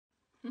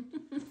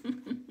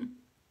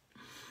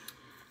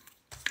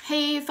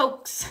Hey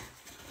folks,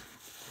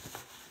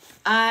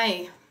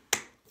 I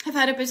have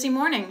had a busy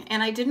morning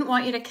and I didn't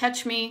want you to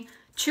catch me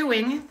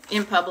chewing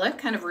in public,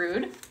 kind of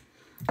rude.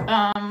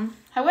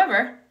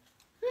 However,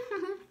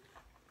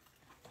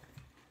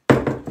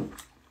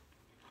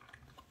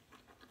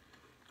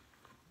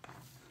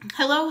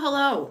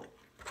 hello.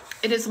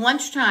 It is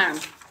lunchtime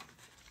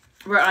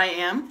where I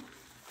am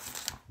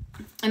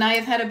and I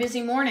have had a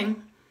busy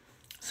morning,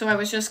 so I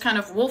was just kind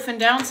of wolfing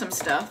down some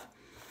stuff.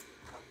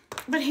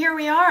 But here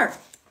we are.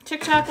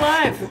 TikTok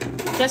Live,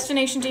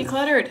 Destination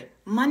Decluttered,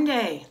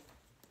 Monday.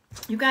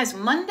 You guys,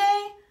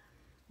 Monday,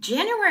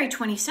 January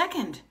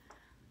 22nd.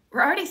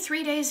 We're already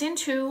 3 days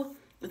into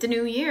the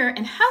new year,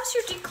 and how's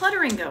your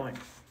decluttering going?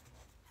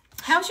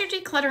 How's your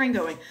decluttering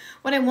going?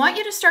 What I want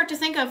you to start to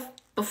think of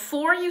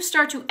before you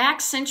start to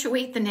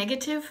accentuate the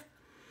negative,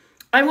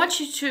 I want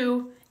you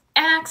to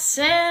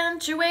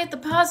accentuate the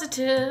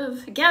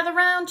positive. Gather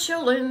round,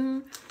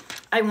 children.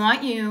 I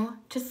want you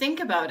to think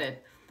about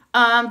it.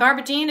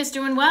 Barbara Dean is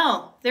doing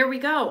well. There we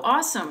go.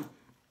 Awesome.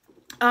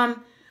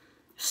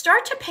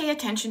 Start to pay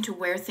attention to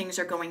where things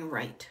are going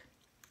right.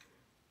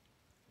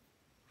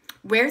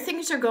 Where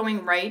things are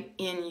going right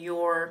in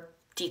your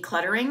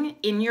decluttering,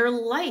 in your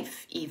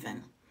life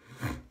even.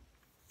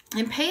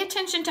 And pay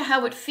attention to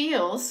how it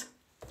feels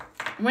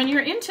when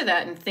you're into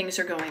that and things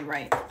are going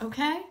right,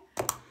 okay?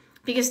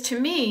 Because to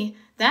me,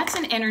 that's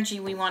an energy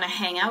we want to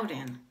hang out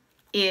in,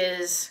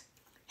 is,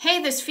 hey,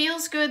 this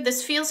feels good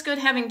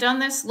having done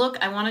this. Look,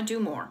 I want to do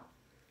more.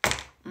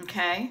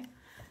 Okay?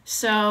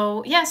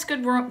 So, yes,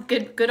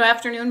 good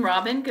afternoon,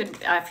 Robin.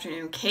 Good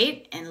afternoon,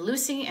 Kate and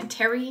Lucy and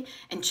Terry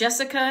and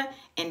Jessica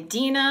and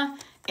Dina.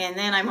 And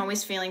then I'm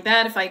always feeling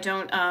bad if I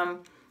don't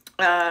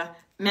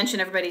mention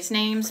everybody's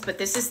names, but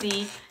this is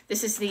the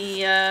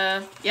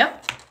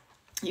yep,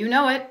 you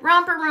know it,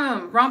 romper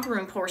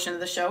room portion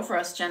of the show for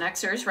us Gen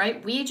Xers,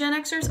 right? We Gen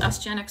Xers,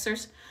 us Gen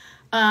Xers.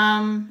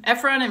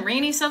 Efron in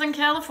rainy Southern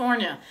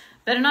California.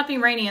 Better not be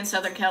rainy in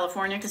Southern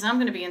California because I'm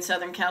going to be in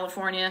Southern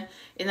California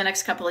in the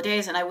next couple of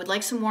days, and I would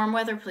like some warm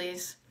weather,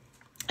 please.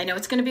 I know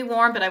it's going to be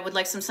warm, but I would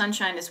like some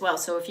sunshine as well.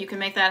 So if you can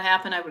make that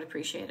happen, I would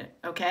appreciate it.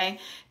 Okay?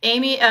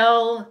 Amy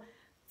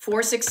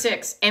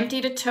L466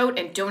 emptied a tote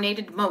and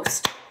donated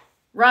most.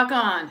 Rock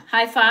on.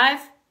 High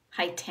five.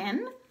 High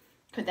 10.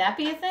 Could that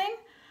be a thing?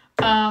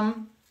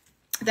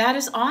 That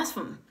is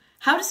awesome.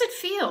 How does it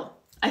feel?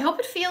 I hope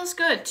it feels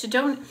good to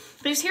donate.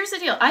 Because here's the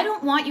deal. I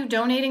don't want you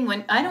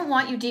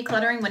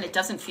decluttering when it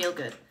doesn't feel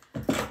good.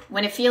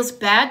 When it feels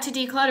bad to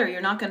declutter,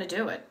 you're not going to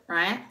do it,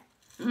 right?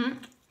 Mm-hmm.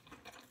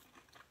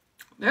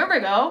 There we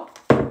go.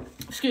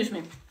 Excuse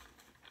me.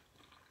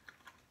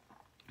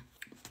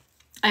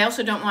 I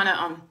also don't want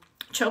to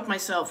choke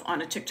myself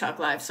on a TikTok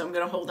Live, so I'm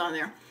going to hold on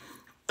there.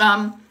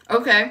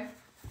 Okay.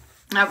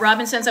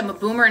 Robin says I'm a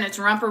boomer and it's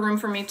romper room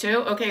for me too.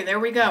 Okay, there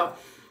we go.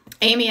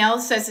 Amy L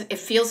says it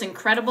feels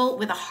incredible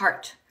with a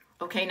heart.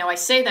 Okay, now I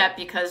say that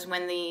because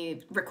when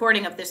the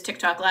recording of this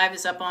TikTok Live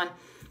is up on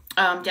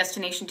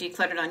Destination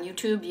Decluttered on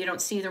YouTube, you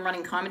don't see the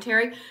running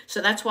commentary.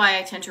 So that's why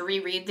I tend to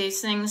reread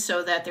these things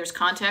so that there's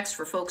context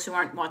for folks who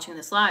aren't watching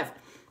this live.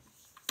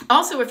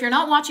 Also, if you're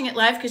not watching it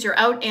live because you're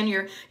out and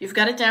you've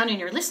got it down and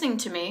you're listening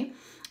to me,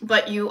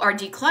 but you are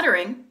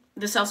decluttering,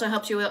 this also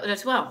helps you out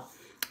as well.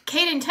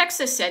 Kate in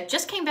Texas said,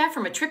 just came back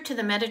from a trip to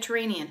the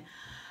Mediterranean.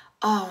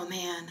 Oh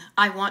man,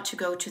 I want to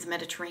go to the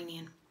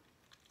Mediterranean.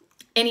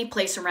 Any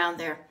place around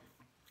there.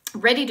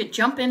 Ready to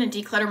jump in and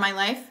declutter my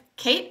life?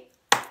 Kate,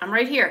 I'm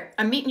right here.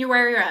 I'm meeting you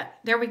where you're at.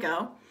 There we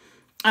go.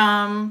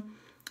 Luann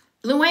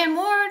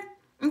Ward,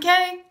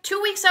 okay.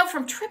 2 weeks out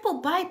from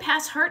triple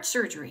bypass heart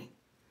surgery.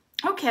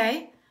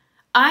 Okay.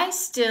 I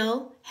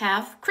still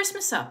have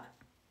Christmas up.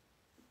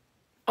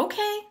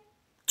 Okay.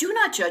 Do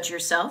not judge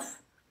yourself.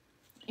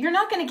 You're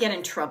not going to get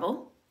in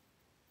trouble.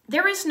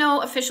 There is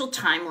no official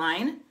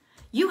timeline.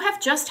 You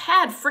have just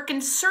had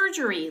frickin'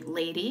 surgery,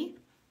 lady.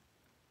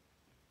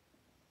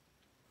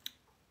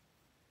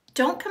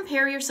 Don't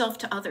compare yourself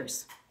to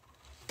others.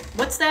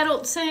 What's that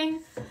old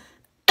saying?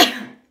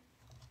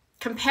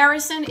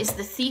 Comparison is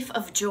the thief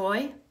of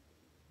joy.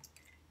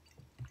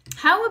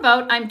 How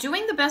about I'm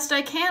doing the best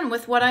I can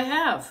with what I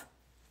have,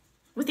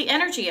 with the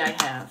energy I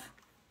have,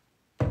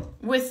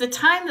 with the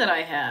time that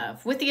I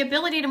have, with the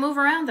ability to move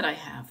around that I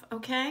have,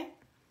 okay?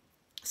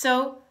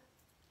 So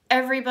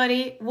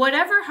everybody,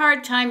 whatever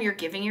hard time you're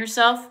giving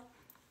yourself,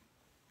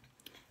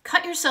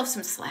 cut yourself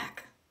some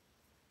slack.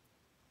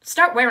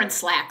 Start wearing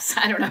slacks.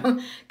 I don't know.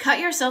 Cut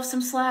yourself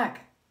some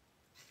slack.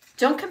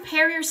 Don't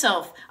compare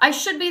yourself. I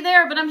should be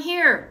there, but I'm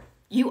here.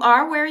 You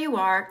are where you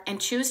are,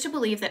 and choose to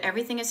believe that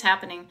everything is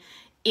happening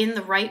in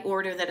the right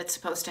order that it's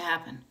supposed to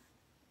happen.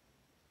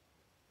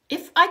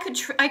 If I could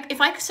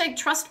say,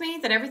 trust me,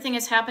 that everything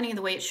is happening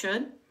the way it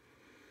should,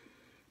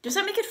 does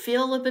that make it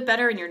feel a little bit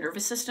better in your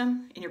nervous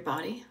system, in your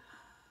body?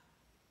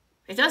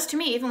 It does to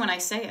me, even when I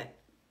say it.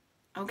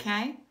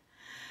 Okay?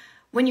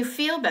 When you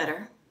feel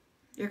better,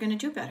 you're going to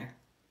do better.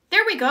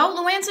 There we go.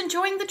 Luann's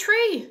enjoying the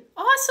tree.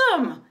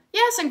 Awesome.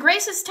 Yes, and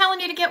Grace is telling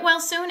you to get well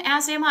soon,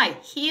 as am I.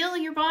 Heal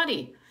your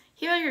body.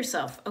 Heal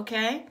yourself,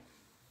 okay?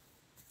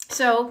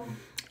 So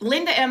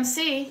Linda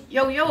MC,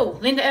 yo,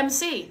 Linda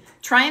MC,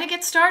 trying to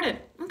get started.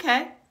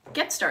 Okay,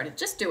 get started.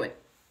 Just do it.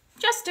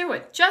 Just do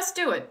it. Just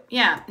do it.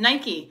 Yeah,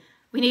 Nike,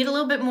 we need a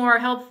little bit more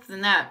help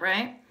than that,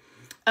 right?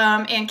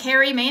 And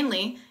Carrie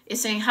mainly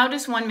is saying, how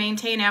does one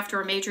maintain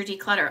after a major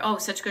declutter? Oh,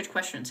 such good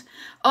questions.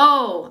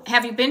 Oh,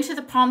 have you been to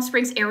the Palm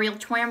Springs aerial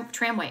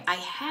tramway? I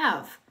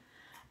have.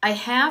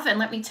 And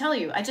let me tell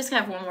you, I just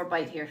have one more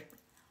bite here.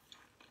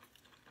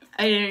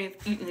 I didn't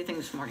eat anything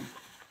this morning.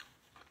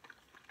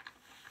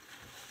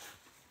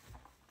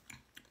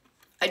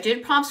 I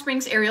did Palm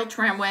Springs aerial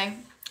tramway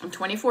in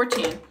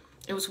 2014.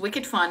 It was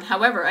wicked fun.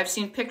 However, I've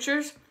seen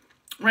pictures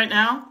right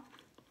now,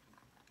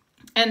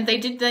 and they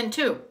did then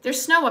too. There's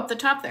snow up the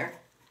top there.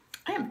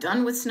 I am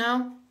done with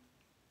snow.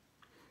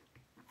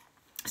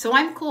 So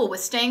I'm cool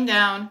with staying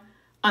down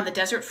on the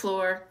desert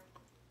floor,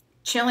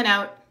 chilling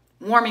out,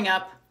 warming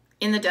up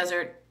in the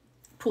desert,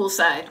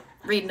 poolside,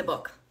 reading a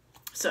book.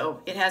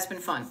 So it has been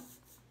fun.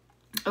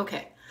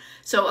 Okay,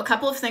 so a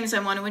couple of things I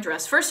want to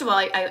address. First of all,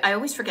 I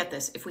always forget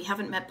this if we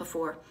haven't met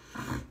before.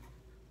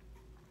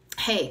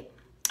 Hey,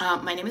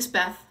 my name is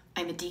Beth.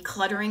 I'm a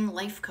decluttering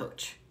life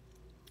coach.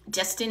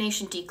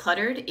 Destination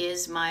Decluttered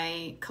is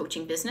my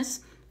coaching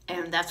business,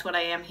 and that's what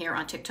I am here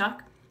on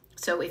TikTok.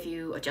 So if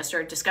you just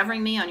started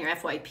discovering me on your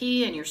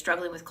FYP and you're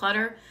struggling with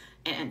clutter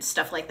and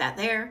stuff like that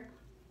there,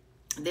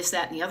 this,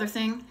 that, and the other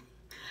thing,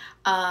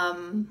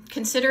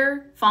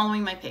 consider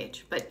following my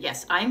page. But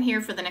yes, I'm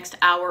here for the next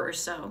hour or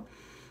so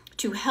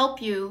to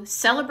help you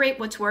celebrate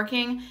what's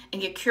working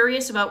and get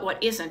curious about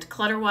what isn't,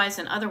 clutter-wise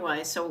and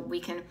otherwise, so we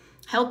can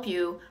help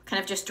you kind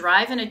of just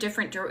drive in a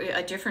different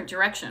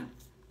direction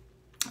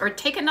or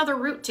take another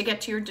route to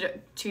get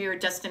to your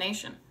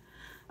destination.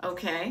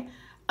 Okay,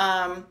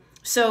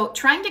 so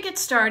trying to get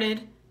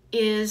started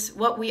is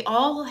what we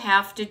all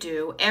have to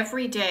do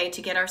every day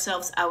to get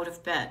ourselves out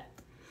of bed.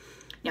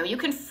 Now, you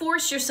can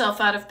force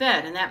yourself out of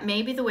bed, and that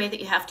may be the way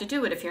that you have to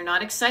do it. If you're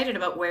not excited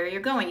about where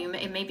you're going,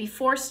 it may be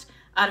forced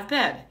out of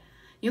bed.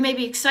 You may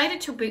be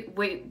excited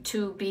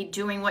to be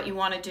doing what you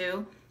want to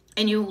do,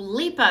 and you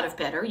leap out of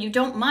bed, or you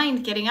don't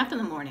mind getting up in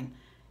the morning.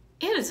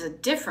 It is a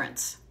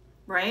difference,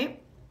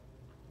 right?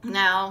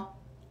 Now,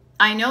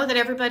 I know that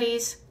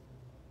everybody's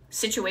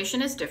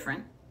situation is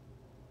different,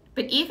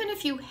 but even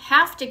if you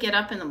have to get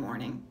up in the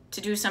morning to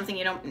do something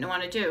you don't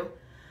want to do,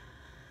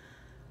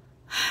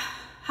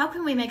 how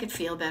can we make it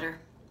feel better?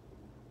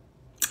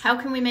 How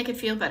can we make it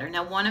feel better?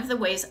 Now, one of the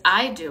ways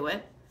I do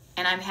it,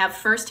 and I have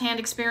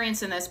firsthand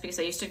experience in this because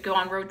I used to go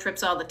on road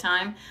trips all the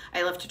time.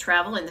 I love to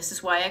travel, and this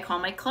is why I call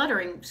my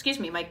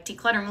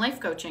decluttering life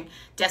coaching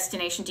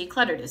Destination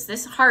Decluttered. Is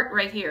this heart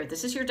right here?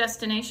 This is your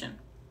destination.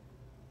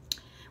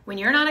 When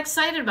you're not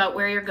excited about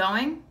where you're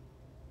going,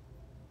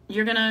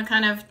 you're gonna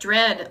kind of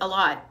dread a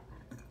lot.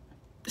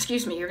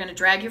 You're gonna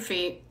drag your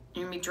feet.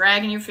 You're gonna be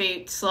dragging your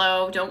feet,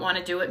 slow, don't want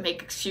to do it,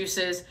 make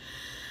excuses,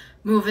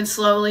 moving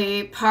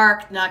slowly,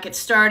 park, not get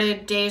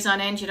started, days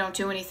on end, you don't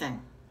do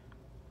anything.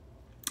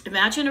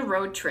 Imagine a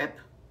road trip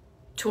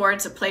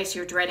towards a place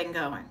you're dreading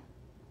going.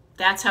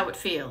 That's how it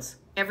feels.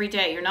 Every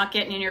day, you're not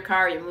getting in your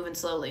car, you're moving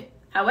slowly.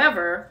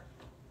 However,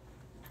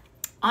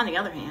 on the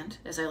other hand,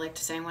 as I like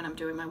to say when I'm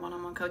doing my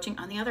one-on-one coaching,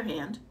 on the other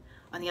hand,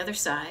 on the other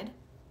side,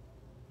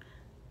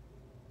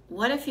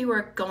 what if you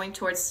were going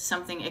towards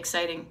something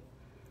exciting?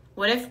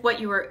 What if what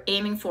you were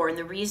aiming for and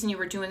the reason you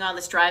were doing all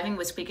this driving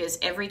was because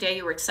every day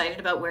you were excited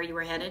about where you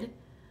were headed,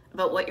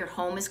 about what your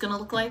home is going to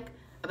look like,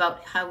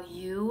 about how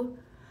you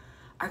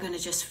are going to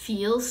just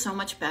feel so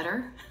much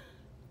better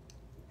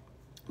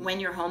when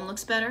your home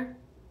looks better?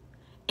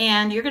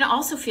 And you're going to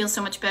also feel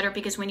so much better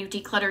because when you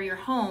declutter your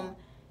home,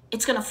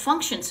 it's going to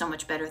function so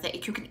much better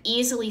that you can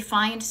easily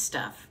find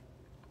stuff.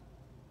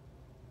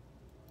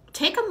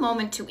 Take a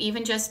moment to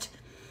even just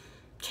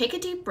take a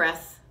deep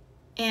breath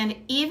and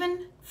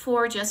even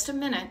for just a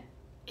minute,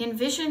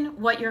 envision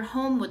what your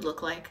home would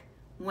look like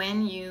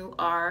when you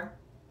are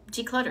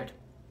decluttered.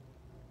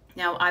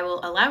 Now, I will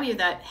allow you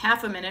that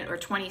half a minute or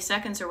 20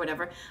 seconds or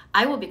whatever.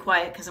 I will be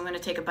quiet because I'm going to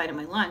take a bite of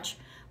my lunch.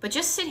 But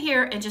just sit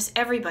here and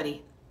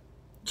everybody,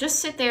 just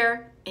sit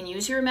there and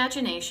use your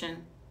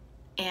imagination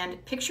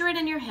and picture it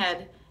in your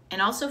head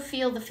and also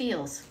feel the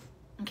feels,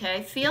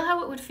 okay? Feel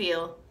how it would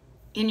feel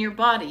in your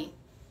body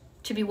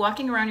to be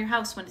walking around your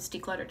house when it's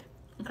decluttered,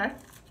 okay?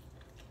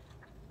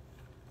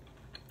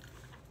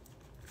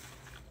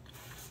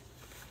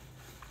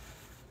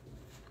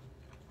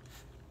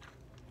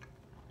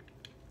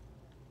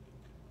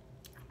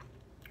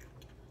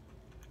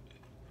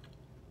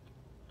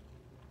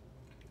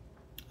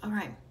 All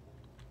right,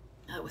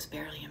 that was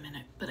barely a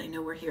minute, but I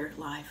know we're here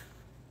live.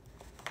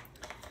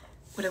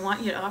 What I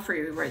want you to offer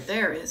you right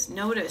there is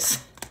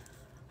notice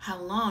how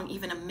long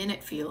even a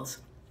minute feels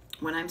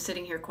when I'm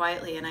sitting here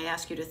quietly and I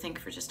ask you to think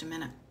for just a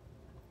minute.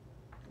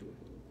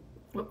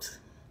 Whoops,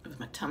 it was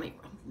my tummy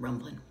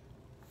rumbling.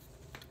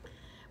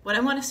 What I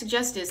want to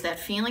suggest is that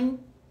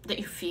feeling that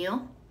you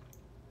feel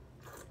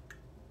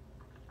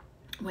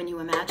when you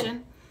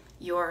imagine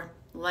your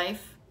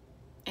life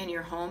and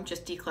your home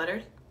just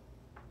decluttered.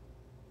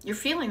 You're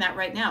feeling that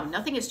right now.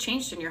 Nothing has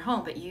changed in your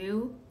home, but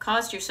you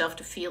caused yourself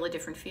to feel a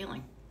different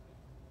feeling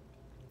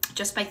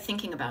just by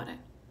thinking about it.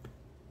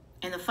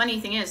 And the funny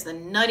thing is, the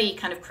nutty,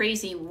 kind of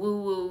crazy,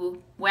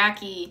 woo-woo,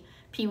 wacky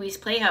Pee-wee's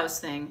Playhouse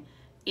thing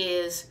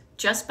is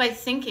just by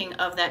thinking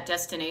of that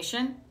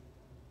destination,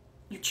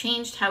 you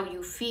changed how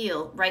you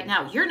feel right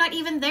now. You're not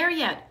even there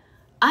yet.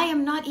 I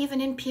am not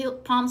even in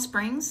Palm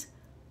Springs,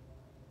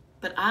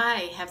 but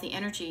I have the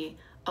energy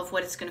of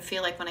what it's going to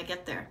feel like when I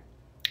get there.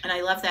 And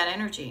I love that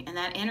energy. And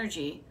that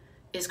energy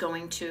is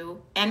going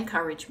to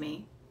encourage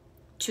me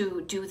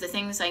to do the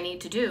things I need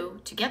to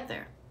do to get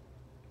there.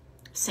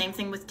 Same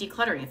thing with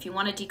decluttering. If you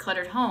want a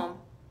decluttered home,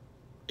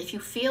 if you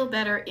feel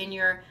better and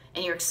you're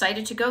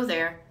excited to go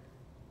there,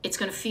 it's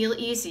going to feel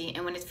easy.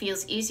 And when it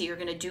feels easy, you're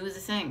going to do the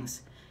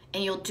things.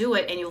 And you'll do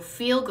it and you'll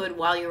feel good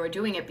while you are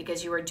doing it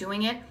because you are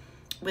doing it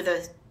with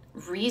a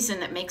reason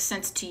that makes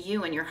sense to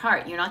you and your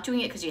heart. You're not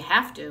doing it because you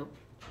have to.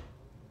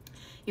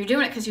 You're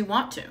doing it because you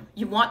want to.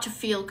 You want to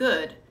feel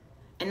good.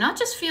 And not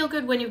just feel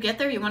good when you get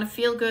there. You want to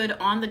feel good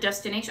on the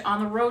destination,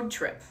 on the road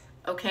trip.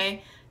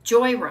 Okay?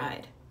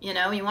 Joyride. You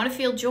know, you want to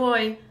feel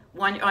joy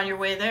on your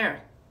way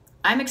there.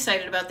 I'm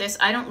excited about this.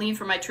 I don't leave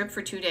for my trip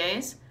for 2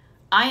 days.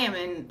 I am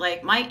in,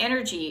 like, my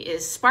energy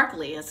is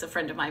sparkly, as a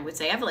friend of mine would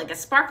say. I have like a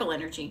sparkle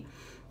energy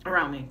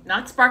around me.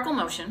 Not sparkle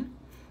motion,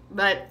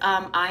 but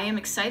I am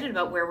excited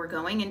about where we're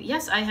going. And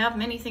yes, I have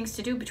many things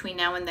to do between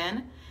now and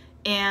then.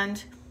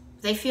 And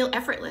they feel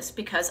effortless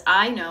because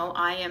I know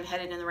I am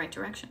headed in the right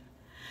direction.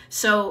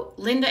 So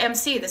Linda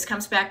MC, this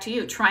comes back to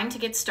you. Trying to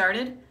get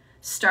started,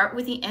 start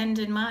with the end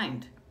in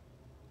mind.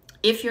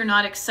 If you're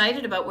not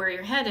excited about where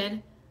you're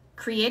headed,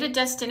 create a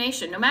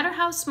destination, no matter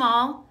how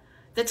small,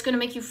 that's going to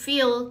make you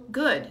feel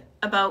good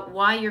about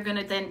why you're going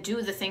to then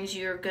do the things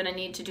you're going to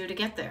need to do to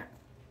get there.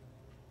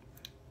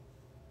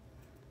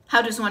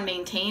 How does one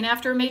maintain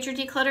after a major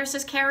declutter,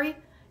 says Carrie?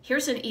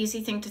 Here's an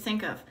easy thing to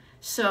think of.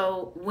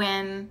 So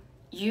when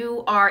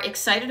you are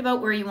excited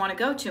about where you want to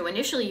go to,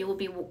 initially you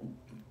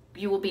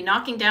will be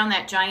knocking down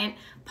that giant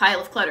pile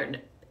of clutter.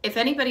 If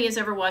anybody has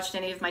ever watched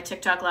any of my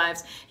TikTok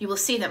lives, you will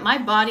see that my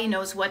body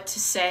knows what to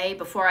say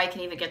before I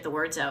can even get the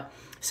words out.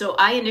 So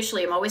I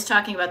initially am always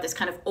talking about this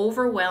kind of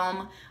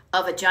overwhelm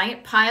of a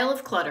giant pile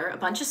of clutter, a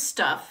bunch of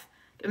stuff.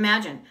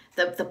 Imagine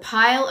the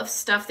pile of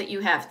stuff that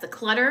you have, the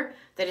clutter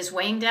that is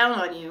weighing down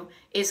on you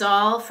is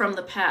all from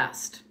the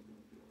past.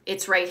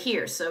 It's right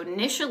here. So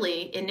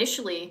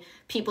initially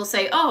people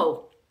say,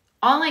 oh,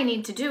 all I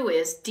need to do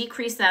is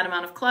decrease that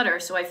amount of clutter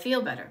so I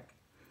feel better.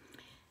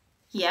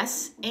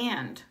 Yes,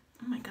 and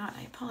oh my God,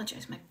 I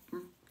apologize. My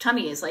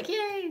tummy is like,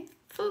 yay,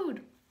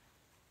 food.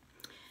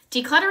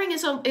 Decluttering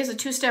is a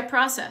two-step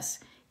process.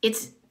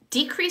 It's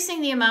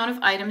decreasing the amount of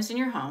items in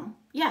your home,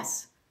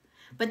 yes.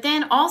 But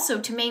then also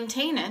to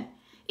maintain it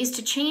is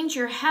to change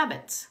your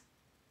habits.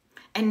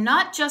 And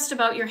not just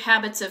about your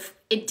habits of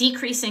it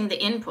decreasing the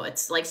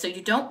inputs, like so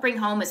you don't bring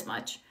home as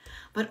much,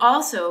 but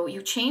also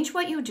you change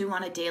what you do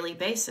on a daily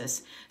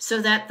basis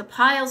so that the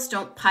piles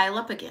don't pile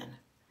up again.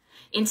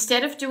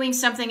 Instead of doing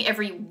something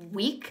every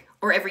week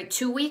or every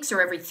 2 weeks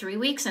or every 3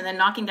 weeks and then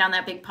knocking down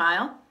that big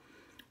pile,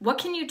 what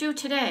can you do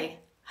today,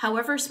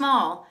 however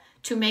small,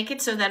 to make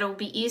it so that it'll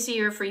be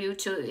easier for you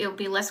it'll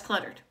be less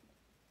cluttered?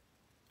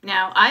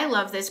 Now, I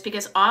love this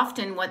because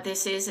often what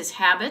this is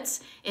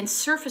habits and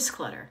surface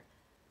clutter.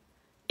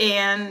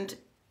 And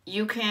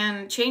you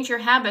can change your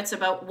habits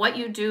about what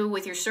you do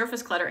with your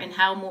surface clutter and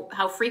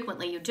how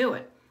frequently you do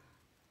it.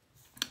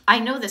 I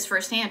know this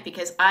firsthand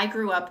because I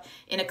grew up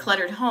in a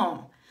cluttered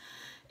home.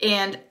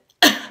 And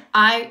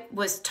I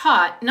was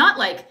taught, not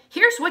like,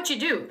 here's what you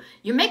do.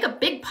 You make a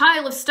big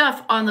pile of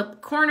stuff on the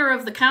corner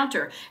of the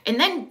counter and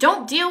then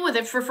don't deal with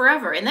it for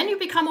forever. And then you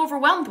become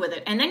overwhelmed with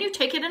it. And then you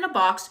take it in a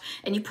box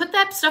and you put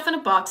that stuff in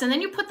a box and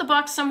then you put the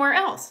box somewhere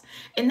else.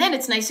 And then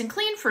it's nice and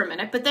clean for a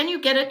minute, but then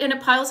you get it and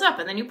it piles up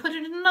and then you put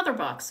it in another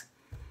box.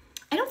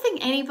 I don't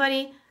think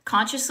anybody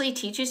consciously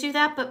teaches you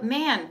that, but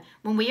man,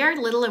 when we are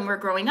little and we're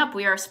growing up,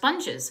 we are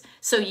sponges.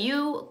 So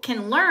you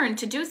can learn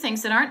to do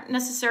things that aren't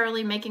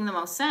necessarily making the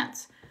most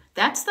sense.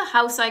 That's the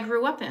house I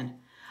grew up in.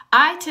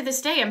 I, to this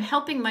day, am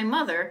helping my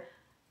mother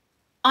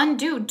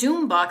undo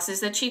doom boxes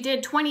that she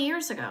did 20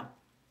 years ago.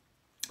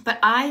 But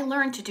I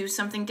learned to do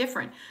something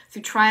different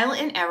through trial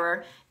and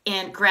error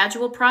and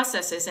gradual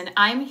processes. And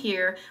I'm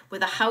here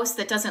with a house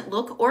that doesn't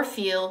look or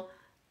feel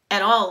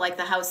at all like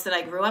the house that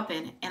I grew up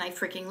in. And I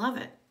freaking love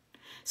it.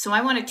 So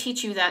I want to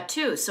teach you that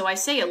too. So I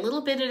say a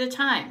little bit at a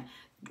time.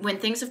 When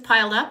things have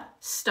piled up,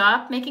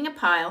 stop making a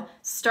pile.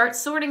 Start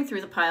sorting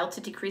through the pile to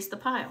decrease the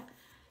pile.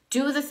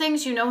 Do the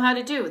things you know how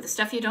to do. The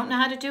stuff you don't know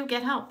how to do,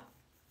 get help.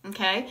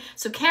 Okay?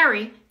 So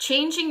Carrie,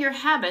 changing your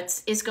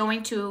habits is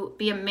going to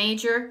be a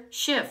major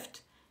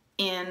shift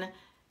in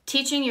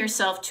teaching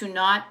yourself to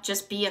not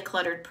just be a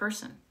cluttered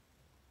person.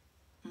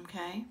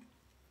 Okay?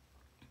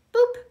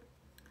 Boop.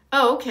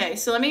 Oh, okay.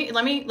 So let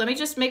me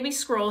just make me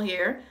scroll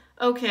here.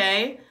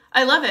 Okay.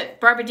 I love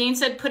it. Barbara Dean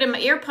said, put in my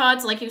ear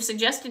pods like you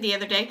suggested the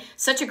other day.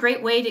 Such a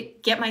great way to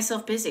get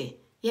myself busy.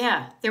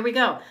 Yeah, there we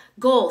go.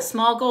 Goal,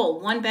 small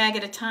goal, one bag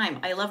at a time.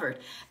 I love her.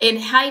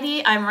 And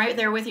Heidi, I'm right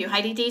there with you.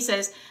 Heidi D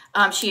says,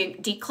 she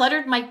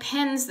decluttered my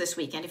pens this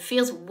weekend. It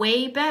feels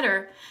way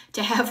better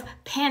to have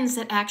pens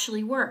that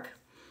actually work.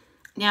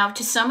 Now,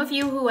 to some of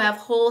you who have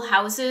whole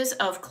houses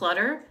of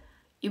clutter,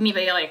 you may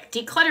be like,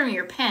 decluttering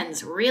your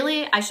pens,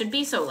 really? I should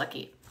be so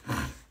lucky.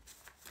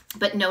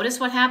 But notice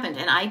what happened,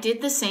 and I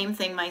did the same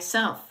thing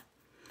myself.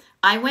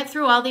 I went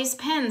through all these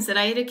pens that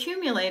I had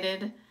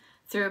accumulated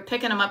through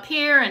picking them up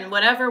here and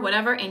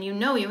whatever, and you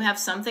know you have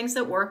some things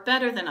that work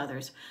better than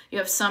others. You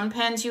have some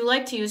pens you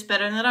like to use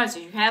better than others.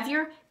 You have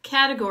your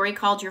category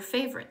called your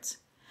favorites.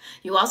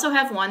 You also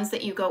have ones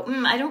that you go,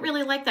 I don't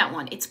really like that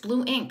one. It's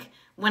blue ink.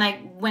 When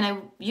I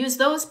use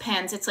those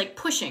pens, it's like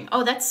pushing.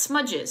 Oh, that's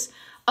smudges.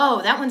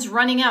 Oh, that one's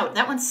running out.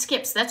 That one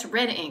skips. That's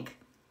red ink.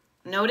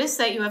 Notice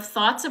that you have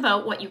thoughts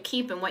about what you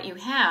keep and what you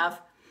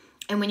have.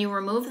 And when you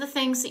remove the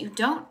things that you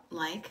don't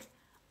like,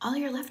 all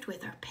you're left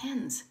with are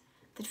pens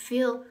that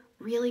feel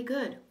really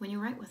good when you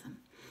write with them.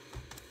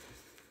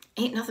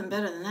 Ain't nothing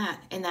better than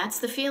that. And that's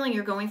the feeling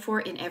you're going for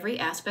in every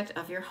aspect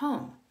of your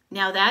home.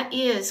 Now that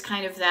is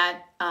kind of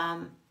that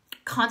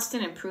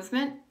constant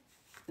improvement.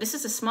 This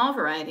is a small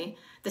variety.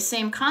 The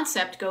same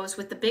concept goes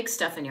with the big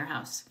stuff in your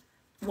house.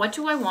 What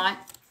do I want?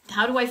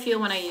 How do I feel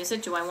when I use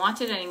it? Do I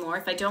want it anymore?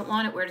 If I don't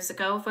want it, where does it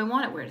go? If I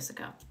want it, where does it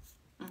go?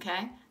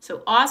 Okay,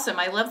 so awesome.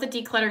 I love the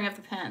decluttering of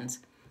the pens.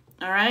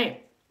 All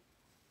right.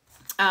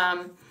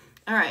 All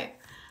right.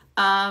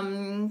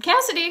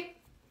 Cassidy,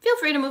 feel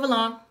free to move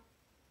along.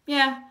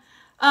 Yeah.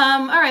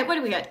 All right, what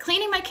do we got?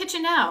 Cleaning my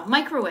kitchen now.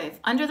 Microwave,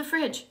 under the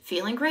fridge.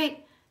 Feeling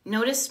great.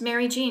 Notice,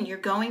 Mary Jean, you're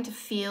going to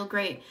feel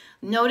great.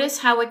 Notice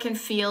how it can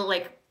feel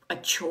like a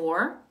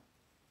chore.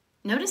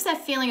 Notice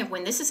that feeling of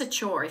when this is a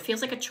chore. It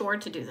feels like a chore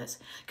to do this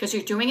because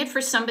you're doing it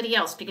for somebody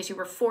else, because you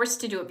were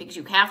forced to do it, because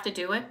you have to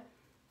do it.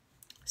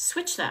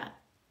 Switch that.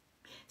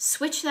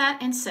 Switch that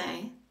and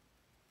say,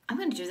 I'm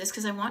going to do this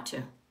because I want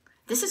to.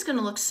 This is going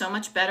to look so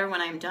much better when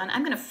I'm done.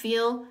 I'm going to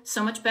feel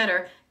so much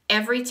better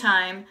every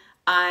time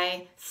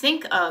I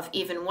think of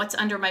even what's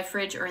under my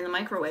fridge or in the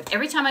microwave.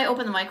 Every time I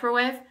open the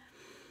microwave,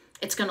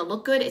 it's going to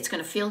look good. It's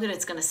going to feel good.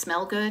 It's going to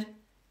smell good.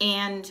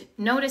 And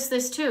notice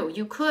this too.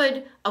 You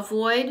could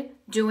avoid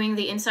doing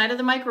the inside of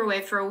the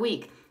microwave for a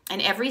week,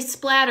 and every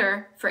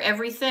splatter for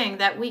everything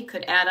that week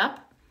could add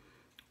up.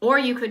 Or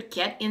you could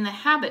get in the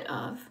habit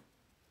of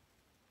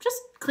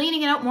just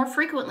cleaning it out more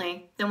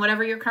frequently than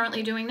whatever you're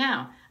currently doing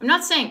now. I'm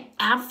not saying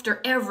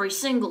after every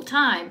single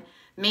time,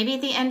 maybe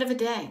at the end of a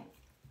day,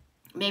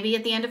 maybe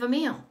at the end of a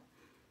meal.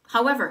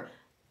 However,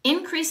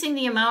 increasing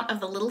the amount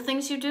of the little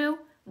things you do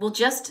will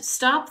just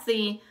stop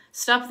the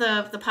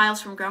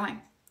piles from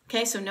growing.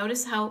 Okay, so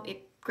notice how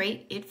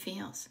great it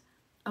feels.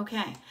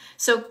 Okay,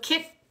 so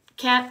Kit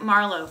Kat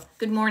Marlowe,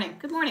 good morning.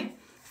 Good morning.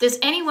 Does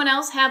anyone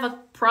else have a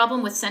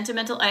problem with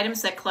sentimental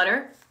items that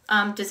clutter?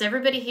 Does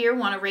everybody here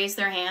want to raise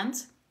their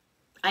hands?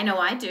 I know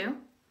I do,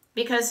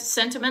 because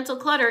sentimental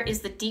clutter is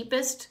the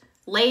deepest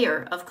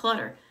layer of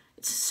clutter.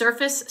 It's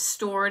surface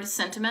stored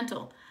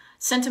sentimental.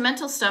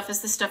 Sentimental stuff is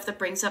the stuff that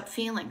brings up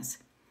feelings.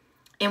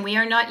 And we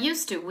are not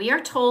used to. We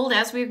are told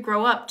as we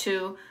grow up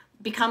to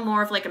become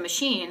more of like a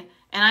machine.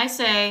 And I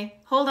say,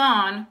 hold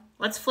on,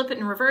 let's flip it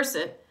and reverse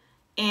it.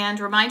 And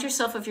remind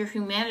yourself of your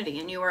humanity.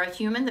 And you are a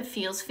human that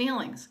feels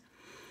feelings.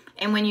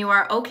 And when you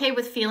are okay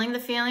with feeling the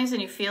feelings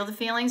and you feel the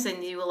feelings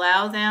and you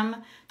allow them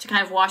to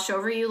kind of wash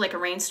over you like a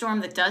rainstorm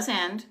that does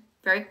end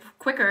very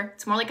quicker.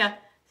 It's more like a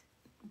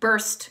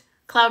burst,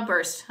 cloud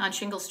burst on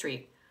Shingle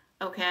Street,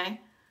 okay?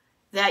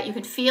 That you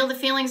can feel the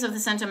feelings of the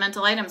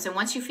sentimental items. And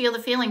once you feel the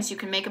feelings, you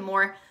can make a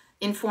more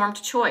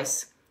informed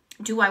choice.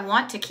 Do I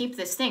want to keep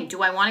this thing?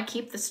 Do I want to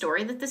keep the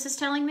story that this is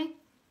telling me?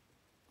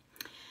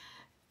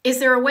 Is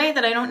there a way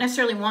that I don't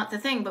necessarily want the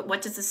thing, but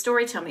what does the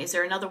story tell me? Is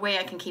there another way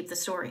I can keep the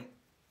story?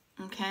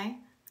 Okay,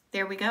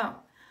 there we go.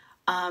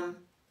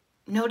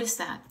 Notice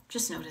that.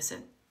 Just notice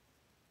it.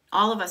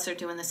 All of us are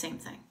doing the same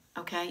thing,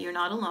 okay? You're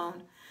not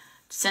alone.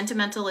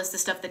 Sentimental is the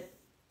stuff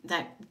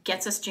that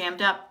gets us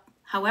jammed up.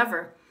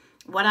 However,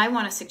 what I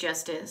want to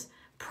suggest is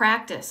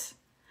practice.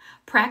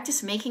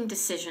 Practice making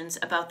decisions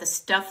about the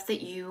stuff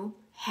that you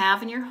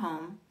have in your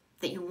home,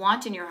 that you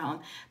want in your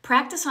home.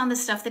 Practice on the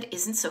stuff that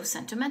isn't so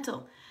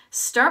sentimental.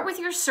 Start with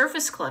your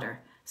surface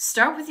clutter.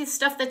 Start with the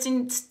stuff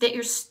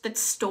that's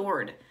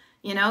stored.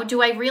 You know,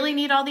 do I really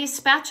need all these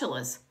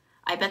spatulas?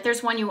 I bet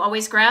there's one you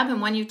always grab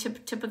and one you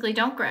typically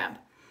don't grab.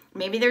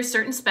 Maybe there's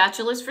certain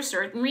spatulas for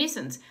certain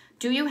reasons.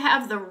 Do you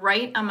have the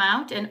right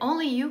amount? And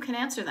only you can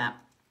answer that.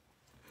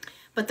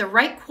 But the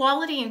right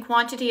quality and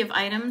quantity of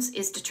items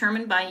is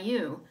determined by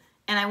you.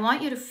 And I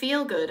want you to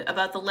feel good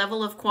about the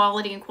level of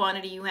quality and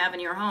quantity you have in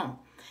your home.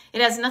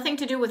 It has nothing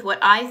to do with what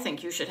I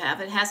think you should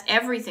have. It has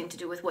everything to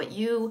do with what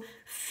you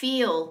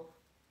feel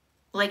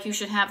like you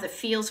should have that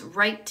feels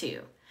right to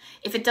you.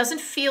 If it doesn't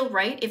feel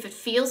right, if it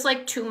feels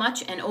like too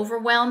much and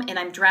overwhelm and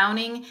I'm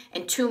drowning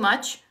and too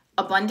much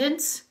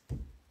abundance,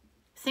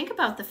 think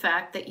about the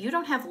fact that you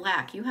don't have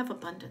lack, you have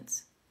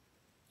abundance.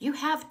 You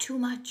have too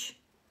much.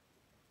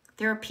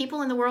 There are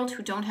people in the world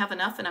who don't have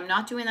enough, and I'm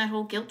not doing that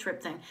whole guilt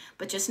trip thing,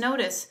 but just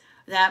notice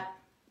that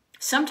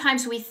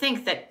sometimes we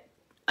think that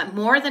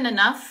more than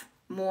enough,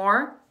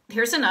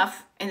 here's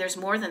enough, and there's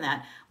more than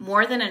that.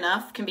 More than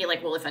enough can be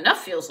like, well, if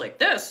enough feels like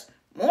this,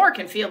 more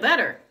can feel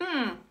better.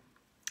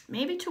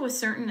 Maybe to a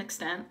certain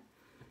extent.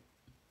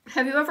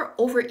 Have you ever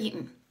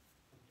overeaten?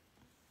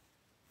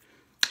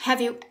 Have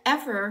you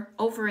ever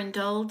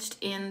overindulged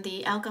in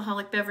the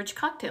alcoholic beverage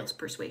cocktails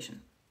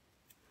persuasion?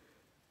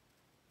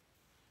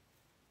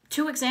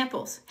 2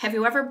 examples. Have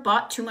you ever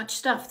bought too much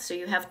stuff so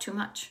you have too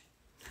much?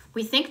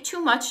 We think too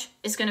much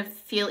is going to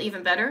feel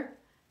even better,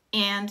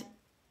 and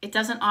it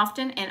doesn't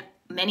often, and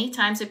many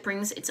times it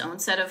brings its own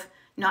set of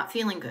not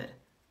feeling good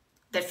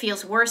that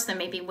feels worse than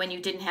maybe when you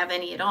didn't have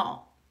any at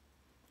all.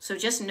 So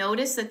just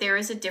notice that there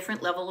is a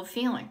different level of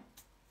feeling,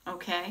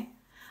 okay?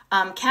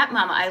 Cat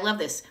Mama, I love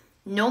this.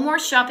 No more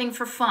shopping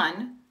for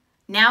fun,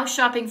 now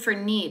shopping for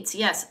needs.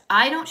 Yes,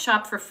 I don't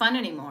shop for fun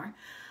anymore.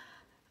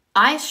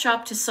 I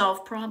shop to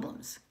solve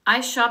problems. I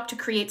shop to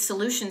create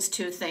solutions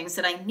to things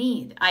that I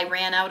need. I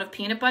ran out of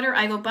peanut butter,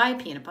 I go buy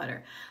peanut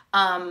butter.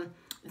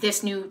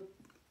 This new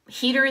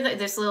heater,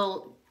 this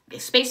little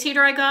space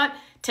heater I got,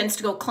 tends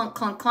to go clunk,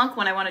 clunk, clunk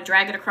when I want to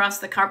drag it across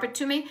the carpet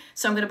to me,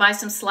 so I'm going to buy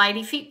some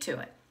slidey feet to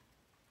it.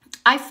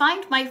 I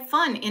find my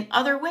fun in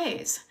other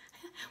ways.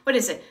 What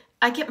is it?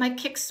 I get my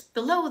kicks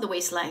below the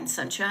waistline,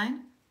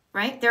 sunshine,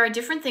 right? There are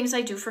different things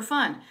I do for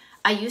fun.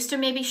 I used to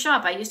maybe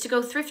shop. I used to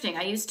go thrifting.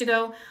 I used to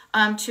go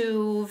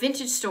to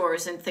vintage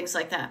stores and things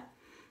like that.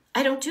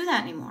 I don't do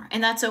that anymore,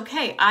 and that's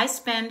okay.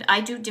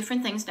 I do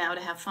different things now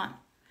to have fun,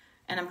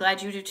 and I'm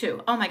glad you do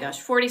too. Oh my gosh,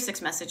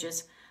 46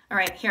 messages. All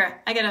right,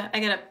 here, I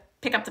gotta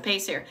pick up the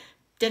pace here.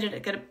 Gotta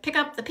pick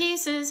up the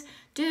pieces.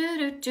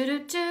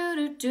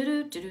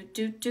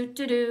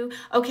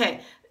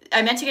 Okay,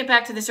 I meant to get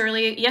back to this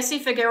earlier. Yessi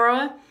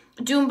Figueroa,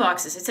 Doom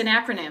Boxes. It's an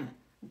acronym.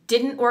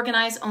 Didn't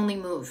organize, only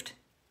moved.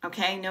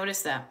 Okay,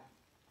 notice that.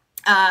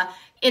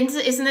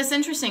 Isn't this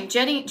interesting?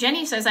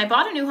 Jenny says, I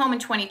bought a new home in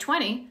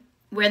 2020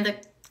 when the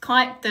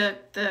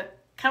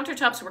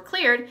countertops were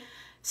cleared. As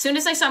soon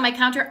as I saw my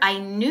counter, I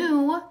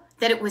knew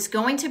that it was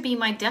going to be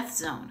my death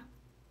zone.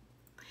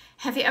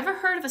 Have you ever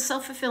heard of a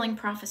self-fulfilling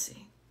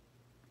prophecy?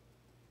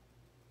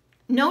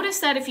 Notice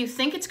that if you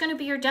think it's going to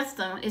be your death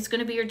zone, it's going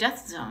to be your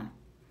death zone.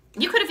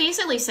 You could have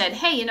easily said,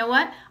 hey, you know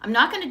what? I'm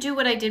not going to do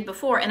what I did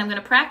before, and I'm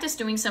going to practice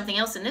doing something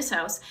else in this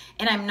house,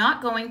 and I'm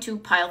not going to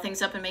pile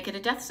things up and make it a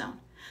death zone.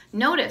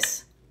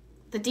 Notice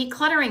the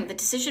decluttering, the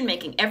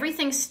decision-making.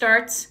 Everything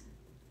starts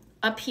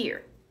up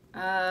here.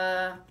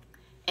 And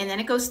then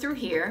it goes through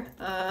here.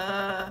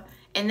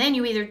 And then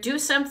you either do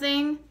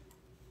something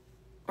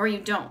or you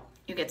don't.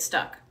 You get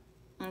stuck.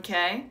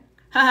 Okay?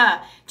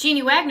 Haha.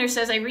 Jeannie Wagner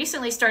says, I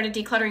recently started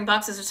decluttering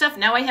boxes of stuff.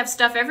 Now I have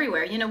stuff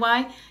everywhere. You know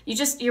why?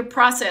 Your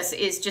process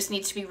just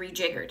needs to be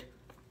rejiggered.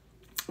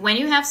 When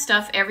you have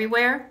stuff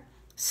everywhere,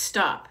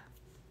 stop.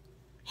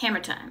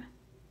 Hammer time.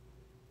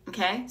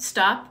 Okay?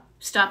 Stop.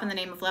 Stop in the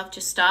name of love.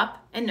 Just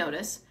stop and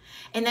notice.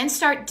 And then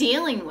start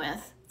dealing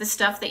with the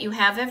stuff that you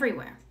have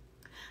everywhere.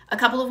 A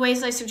couple of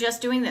ways I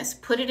suggest doing this.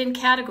 Put it in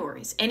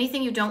categories.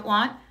 Anything you don't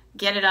want,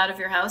 get it out of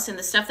your house. And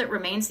the stuff that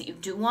remains that you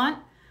do want,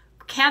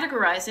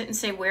 categorize it and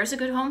say, where's a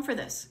good home for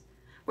this?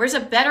 Where's a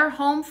better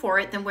home for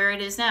it than where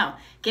it is now?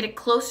 Get it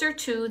closer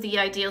to the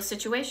ideal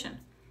situation.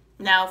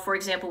 Now, for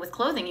example, with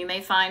clothing, you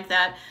may find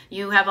that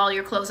you have all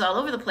your clothes all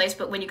over the place,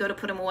 but when you go to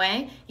put them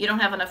away, you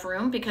don't have enough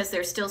room because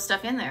there's still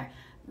stuff in there.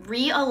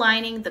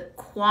 Realigning the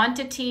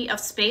quantity of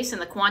space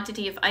and the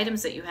quantity of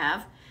items that you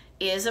have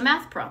is a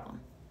math problem.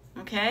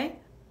 Okay?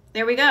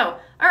 There we go.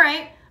 All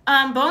right.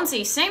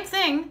 Bonesy, same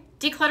thing.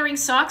 Decluttering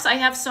socks. I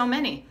have so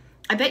many.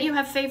 I bet you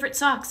have favorite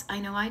socks. I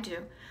know I do.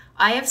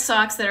 I have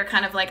socks that are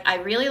kind of like, I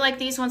really like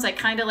these ones. I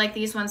kind of like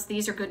these ones.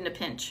 These are good in a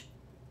pinch.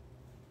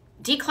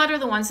 Declutter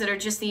the ones that are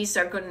just these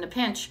are good in a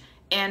pinch,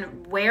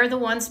 and wear the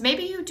ones,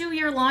 maybe you do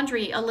your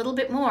laundry a little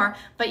bit more,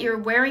 but you're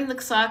wearing the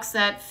socks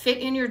that fit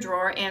in your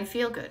drawer and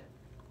feel good.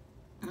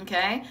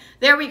 Okay,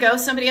 there we go.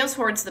 Somebody else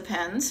hoards the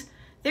pens.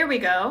 There we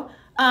go.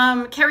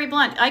 Carrie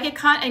Blunt, I get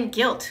caught in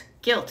guilt.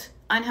 Guilt,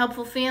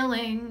 unhelpful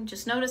feeling.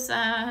 Just notice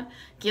that.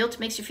 Guilt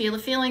makes you feel a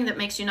feeling that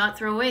makes you not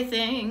throw away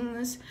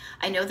things.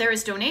 I know there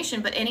is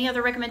donation, but any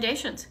other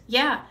recommendations?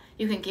 Yeah,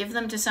 you can give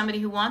them to somebody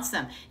who wants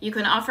them. You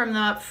can offer them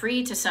up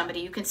free to somebody.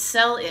 You can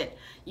sell it.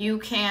 You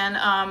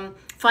can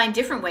find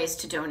different ways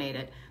to donate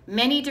it.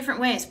 Many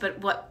different ways,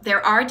 but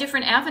there are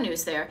different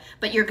avenues there,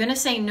 but you're going to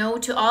say no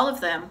to all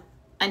of them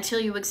until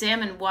you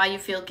examine why you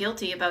feel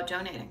guilty about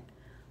donating.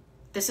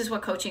 This is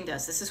what coaching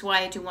does. This is why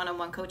I do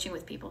one-on-one coaching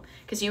with people,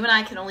 because you and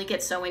I can only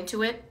get so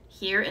into it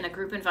here in a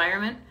group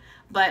environment.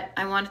 But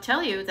I want to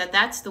tell you that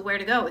that's the where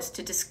to go, is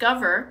to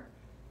discover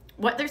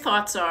what their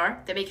thoughts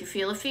are that make you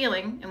feel a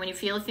feeling. And when you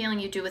feel a feeling,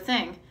 you do a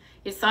thing.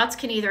 Your thoughts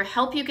can either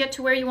help you get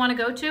to where you want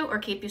to go to or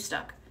keep you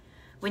stuck.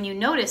 When you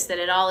notice that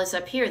it all is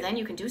up here, then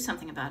you can do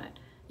something about it.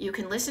 You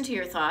can listen to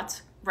your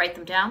thoughts, write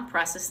them down,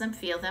 process them,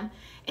 feel them,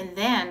 and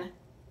then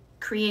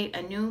create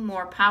a new,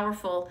 more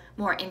powerful,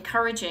 more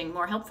encouraging,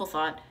 more helpful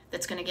thought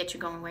that's going to get you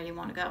going where you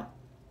want to go.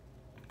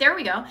 There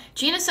we go.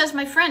 Gina says,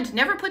 my friend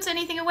never puts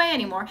anything away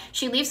anymore.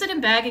 She leaves it in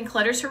bag and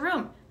clutters her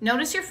room.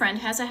 Notice your friend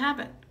has a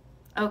habit.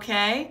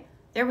 Okay,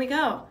 there we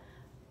go.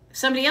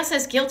 Somebody else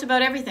has guilt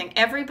about everything.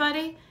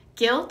 Everybody,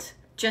 guilt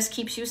just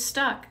keeps you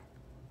stuck.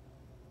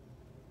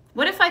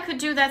 What if I could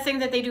do that thing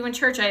that they do in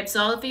church? I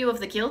absolve you of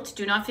the guilt.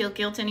 Do not feel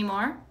guilt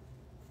anymore.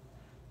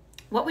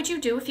 What would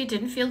you do if you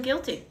didn't feel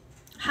guilty?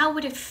 How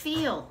would it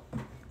feel?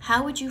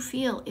 How would you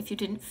feel if you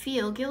didn't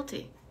feel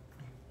guilty?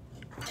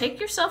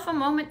 Take yourself a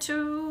moment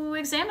to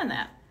examine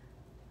that.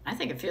 I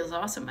think it feels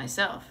awesome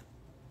myself.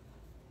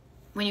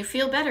 When you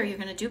feel better, you're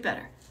going to do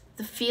better.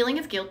 The feeling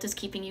of guilt is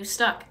keeping you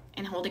stuck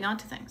and holding on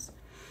to things.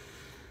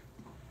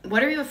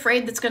 What are you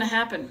afraid that's going to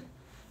happen?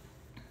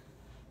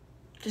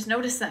 Just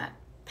notice that.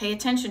 Pay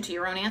attention to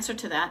your own answer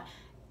to that.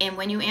 And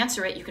when you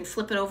answer it, you can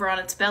flip it over on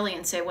its belly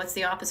and say, what's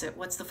the opposite?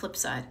 What's the flip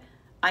side?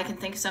 I can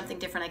think something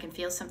different. I can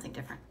feel something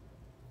different.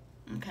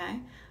 Okay?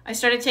 I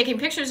started taking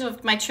pictures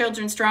of my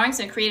children's drawings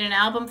and created an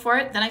album for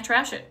it. Then I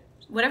trash it.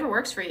 Whatever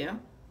works for you.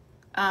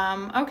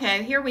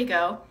 Okay, here we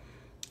go.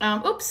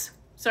 Oops.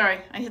 Sorry,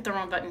 I hit the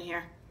wrong button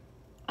here.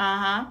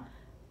 I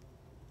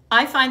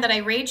find that I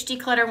rage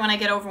declutter when I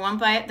get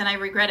overwhelmed by it. Then I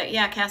regret it.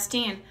 Yeah,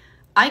 Castine.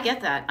 I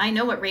get that. I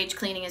know what rage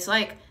cleaning is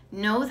like.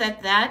 Know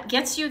that that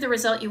gets you the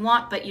result you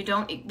want, but you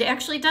don't, it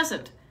actually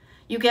doesn't.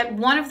 You get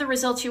one of the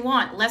results you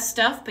want, less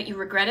stuff, but you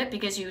regret it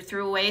because you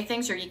threw away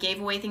things or you gave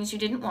away things you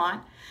didn't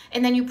want.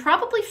 And then you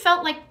probably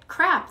felt like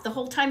crap the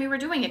whole time you were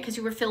doing it because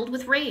you were filled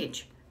with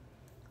rage.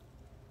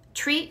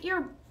 Treat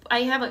your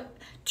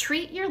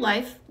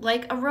life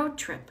like a road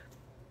trip.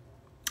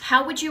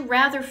 How would you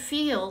rather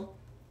feel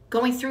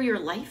going through your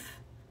life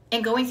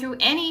and going through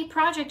any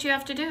project you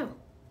have to do?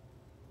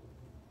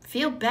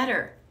 Feel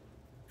better.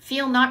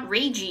 Feel not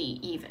ragey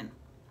even.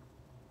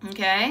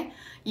 Okay?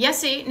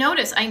 Yesy,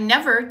 notice I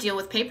never deal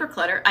with paper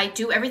clutter. I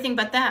do everything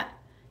but that.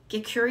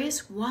 Get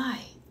curious, why?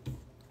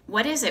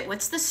 What is it?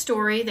 What's the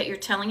story that you're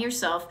telling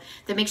yourself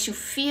that makes you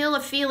feel a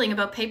feeling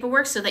about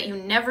paperwork so that you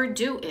never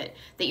do it?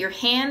 That your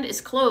hand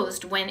is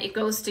closed when it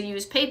goes to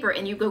use paper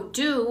and you go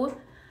do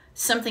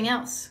something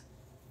else.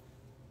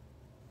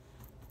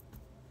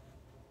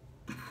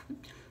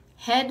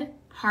 Head,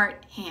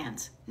 heart,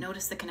 hands.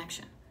 Notice the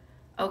connection.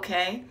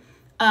 Okay?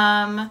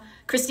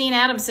 Christine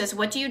Adams says,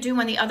 what do you do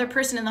when the other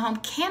person in the home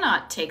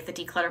cannot take the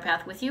declutter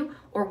path with you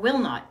or will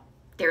not?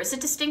 There is a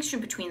distinction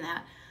between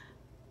that.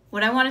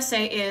 What I want to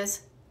say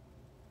is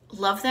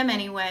love them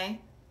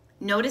anyway.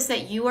 Notice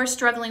that you are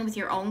struggling with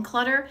your own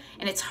clutter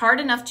and it's hard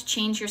enough to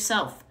change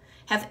yourself.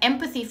 Have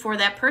empathy for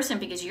that person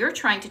because you're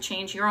trying to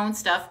change your own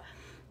stuff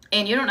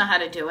and you don't know how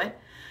to do it.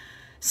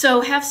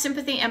 So have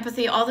sympathy,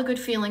 empathy, all the good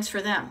feelings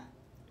for them.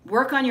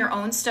 Work on your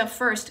own stuff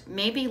first.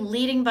 Maybe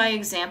leading by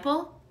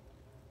example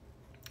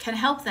can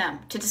help them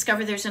to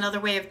discover there's another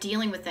way of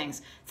dealing with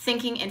things,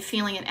 thinking and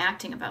feeling and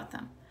acting about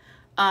them.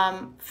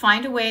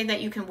 Find a way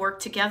that you can work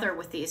together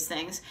with these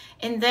things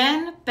and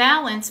then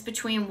balance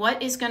between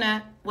what is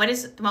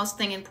the most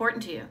thing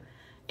important to you.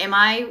 Am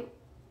I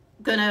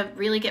gonna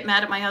really get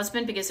mad at my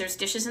husband because there's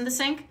dishes in the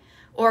sink?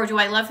 Or do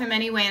I love him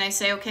anyway and I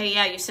say, okay,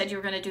 yeah, you said you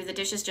were gonna do the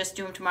dishes, just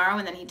do them tomorrow,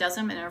 and then he does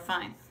them and they're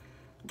fine.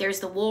 There's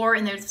the war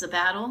and there's the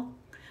battle.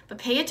 But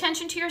pay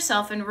attention to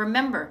yourself and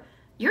remember,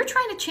 you're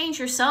trying to change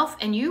yourself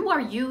and you are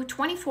you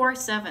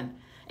 24/7.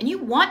 And you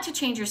want to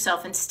change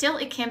yourself and still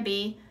it can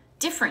be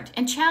different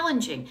and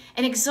challenging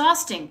and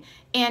exhausting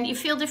and you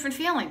feel different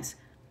feelings.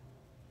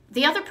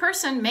 The other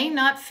person may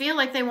not feel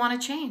like they want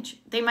to change.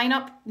 They might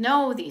not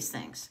know these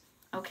things,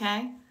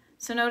 okay?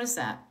 So notice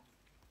that.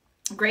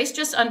 Grace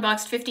just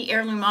unboxed 50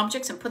 heirloom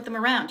objects and put them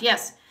around.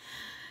 Yes,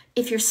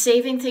 if you're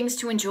saving things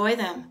to enjoy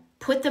them,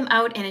 put them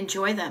out and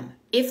enjoy them.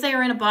 If they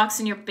are in a box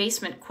in your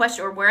basement,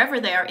 question, or wherever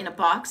they are in a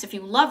box, if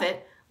you love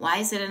it, why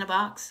is it in a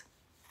box?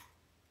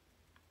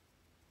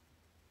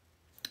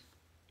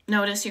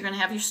 Notice you're going to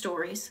have your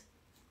stories.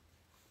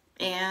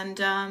 And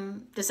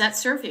does that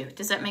serve you?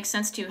 Does that make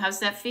sense to you? How's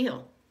that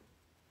feel?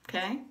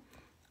 Okay.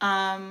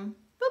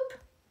 Boop.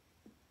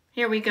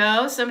 Here we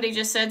go. Somebody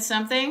just said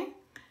something.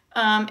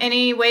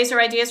 Any ways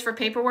or ideas for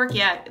paperwork?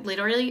 Yeah,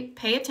 literally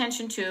pay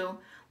attention to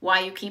why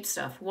you keep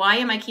stuff. Why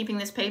am I keeping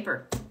this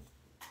paper?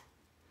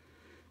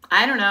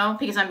 I don't know,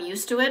 because I'm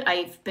used to it.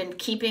 I've been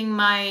keeping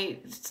my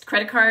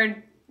credit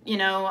card,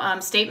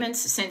 statements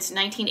since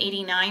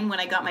 1989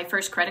 when I got my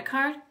first credit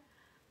card.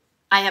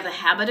 I have a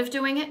habit of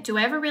doing it. Do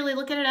I ever really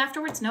look at it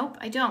afterwards? Nope,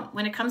 I don't.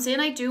 When it comes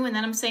in, I do, and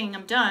then I'm saying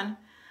I'm done.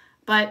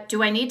 But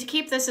do I need to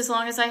keep this as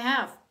long as I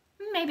have?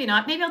 Maybe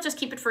not. Maybe I'll just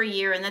keep it for a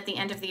year, and at the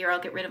end of the year, I'll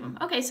get rid of them.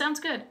 Okay,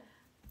 sounds good.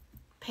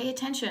 Pay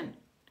attention.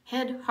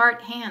 Head,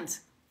 heart,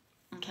 hands.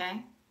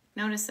 Okay?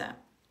 Notice that.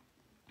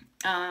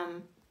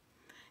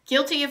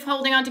 Guilty of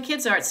holding on to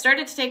kids' art.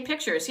 Started to take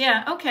pictures.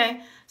 Yeah,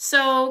 okay.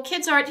 So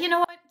kids' art, you know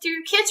what? Do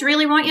your kids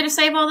really want you to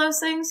save all those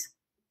things?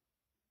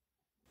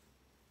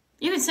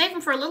 You can save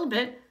them for a little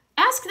bit.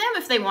 Ask them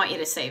if they want you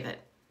to save it.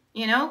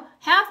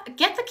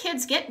 Get the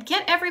kids,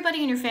 get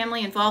everybody in your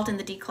family involved in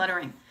the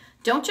decluttering.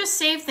 Don't just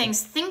save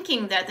things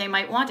thinking that they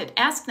might want it.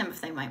 Ask them if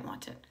they might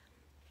want it.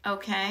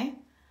 Okay?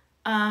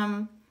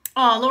 Oh,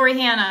 Lori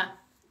Hannah.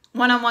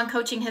 One-on-one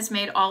coaching has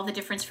made all the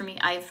difference for me.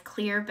 I have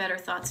clear, better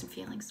thoughts and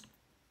feelings.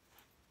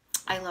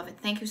 I love it.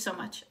 Thank you so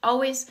much.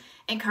 Always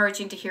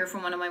encouraging to hear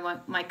from one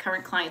of my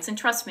current clients. And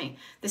trust me,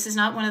 this is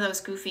not one of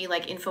those goofy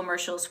like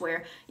infomercials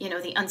where, you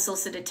know, the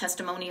unsolicited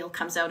testimonial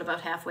comes out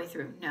about halfway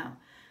through. No.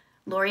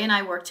 Lori and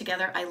I work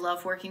together. I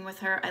love working with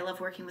her. I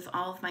love working with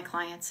all of my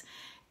clients.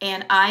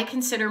 And I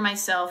consider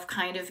myself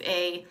kind of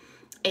a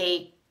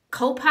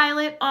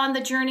co-pilot on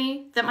the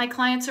journey that my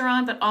clients are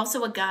on, but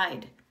also a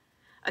guide.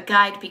 A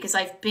guide because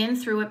I've been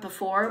through it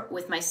before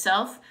with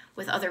myself,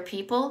 with other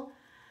people.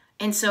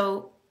 And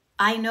so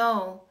I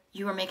know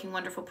you are making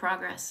wonderful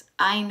progress.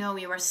 I know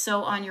you are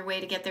so on your way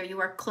to get there. You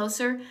are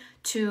closer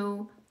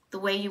to the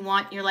way you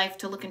want your life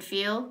to look and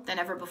feel than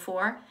ever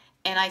before.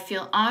 And I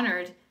feel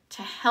honored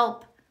to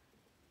help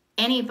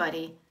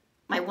anybody,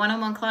 my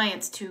one-on-one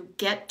clients, to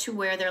get to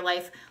where their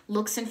life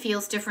looks and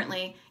feels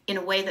differently in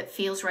a way that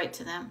feels right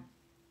to them.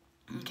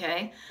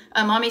 Okay.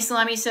 Mommy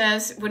Salami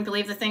says, wouldn't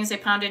believe the things they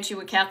pound into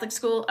you at Catholic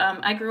school.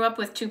 I grew up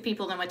with 2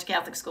 people that went to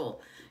Catholic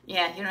school.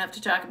 Yeah, you don't have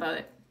to talk about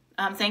it.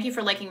 Thank you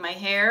for liking my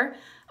hair.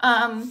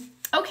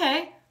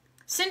 Okay.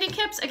 Cindy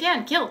Kipps,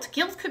 again, guilt.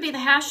 Guilt could be the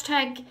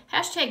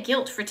hashtag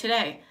guilt for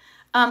today.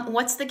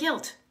 What's the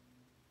guilt?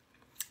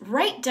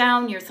 Write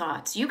down your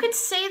thoughts. You could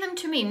say them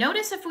to me.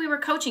 Notice if we were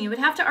coaching, you would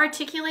have to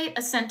articulate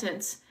a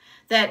sentence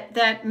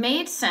that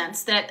made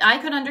sense, that I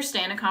could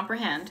understand and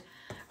comprehend.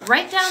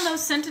 Write down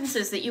those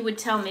sentences that you would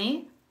tell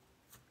me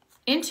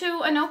into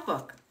a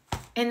notebook.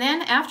 And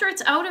then after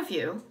it's out of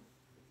you,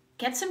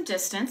 get some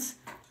distance,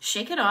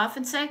 shake it off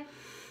and say,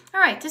 all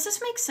right, does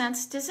this make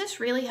sense? Does this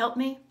really help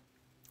me?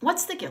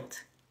 What's the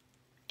guilt?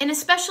 And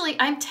especially,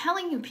 I'm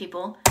telling you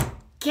people,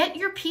 get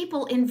your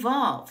people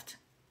involved.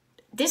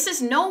 This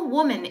is no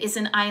woman is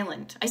an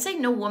island. I say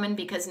no woman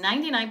because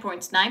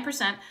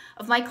 99.9%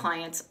 of my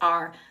clients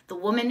are the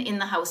woman in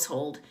the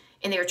household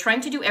and they are trying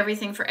to do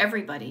everything for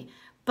everybody.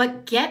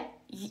 But get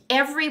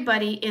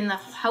everybody in the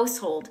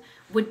household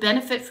would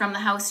benefit from the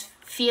house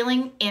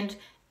feeling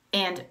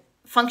and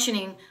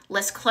functioning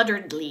less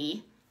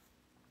clutteredly.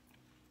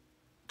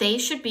 They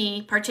should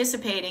be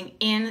participating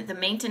in the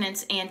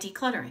maintenance and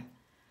decluttering.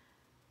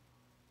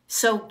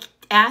 So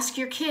ask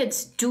your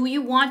kids, do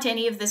you want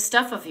any of this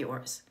stuff of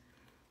yours?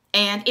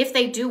 And if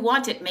they do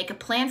want it, make a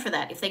plan for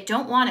that. If they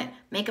don't want it,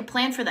 make a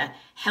plan for that.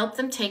 Help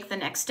them take the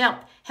next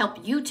step.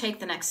 Help you take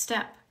the next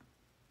step.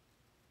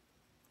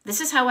 This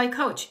is how I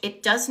coach.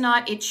 It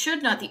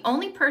should not. The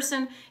only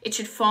person it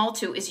should fall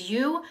to is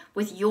you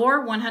with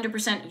your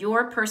 100%,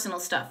 your personal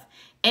stuff.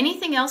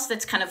 Anything else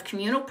that's kind of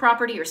communal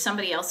property or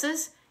somebody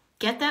else's,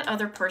 get that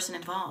other person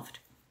involved.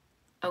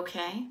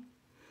 Okay?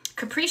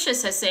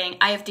 Capricious is saying,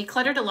 I have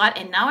decluttered a lot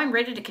and now I'm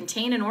ready to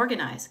contain and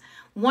organize.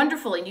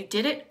 Wonderful, and you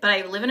did it, but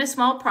I live in a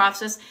small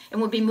process and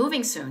will be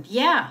moving soon.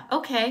 Yeah,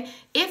 okay.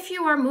 If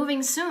you are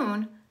moving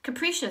soon,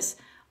 Capricious,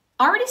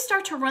 already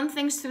start to run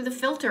things through the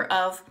filter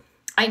of,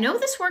 I know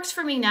this works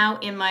for me now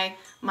in my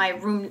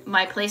room,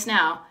 my place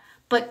now,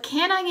 but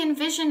can I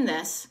envision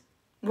this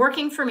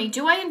working for me?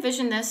 Do I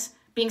envision this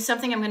being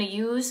something I'm going to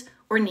use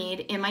or need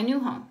in my new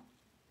home?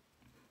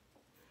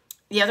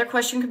 The other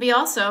question could be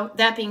also,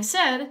 that being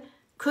said,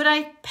 could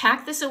I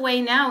pack this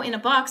away now in a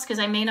box because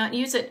I may not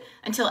use it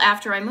until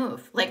after I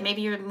move? Like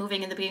maybe you're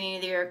moving in the beginning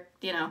of the year,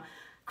 you know,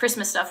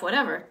 Christmas stuff,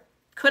 whatever.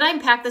 Could I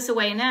pack this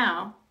away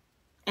now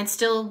and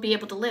still be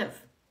able to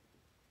live?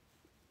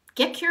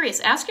 Get curious.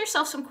 Ask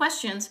yourself some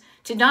questions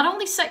to not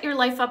only set your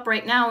life up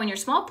right now in your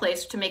small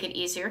place to make it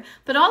easier,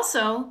 but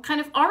also kind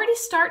of already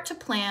start to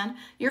plan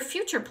your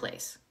future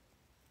place.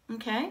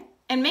 Okay?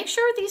 And make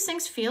sure these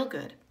things feel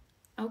good.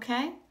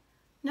 Okay?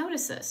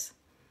 Notice this.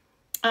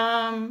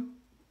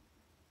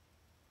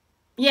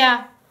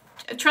 Yeah,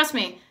 trust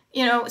me,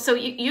 you know, so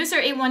user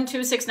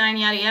 81269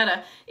 yada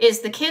yada is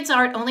the kids'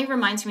 art only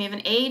reminds me of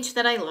an age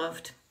that I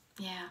loved.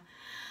 Yeah.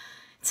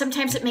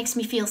 Sometimes it makes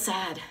me feel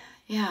sad.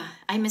 Yeah,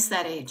 I miss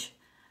that age.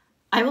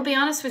 I will be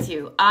honest with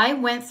you. I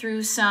went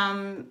through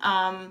some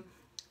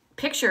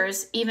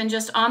pictures even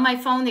just on my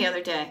phone the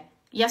other day,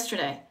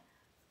 yesterday.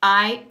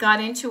 I got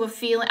into a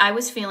feeling, I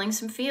was feeling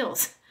some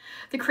feels.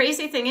 The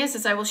crazy thing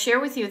is I will share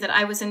with you that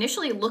I was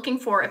initially looking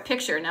for a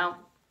picture. Now,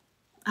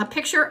 a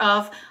picture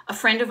of a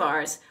friend of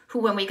ours who,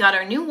 when we got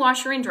our new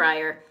washer and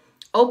dryer,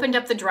 opened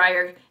up the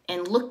dryer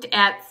and looked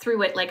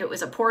through it like it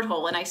was a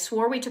porthole, and I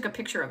swore we took a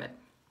picture of it.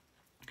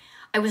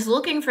 I was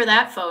looking for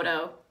that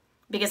photo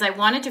because I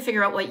wanted to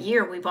figure out what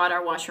year we bought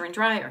our washer and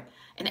dryer.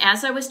 And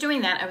as I was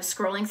doing that, I was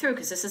scrolling through,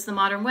 because this is the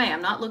modern way.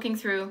 I'm not looking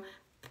through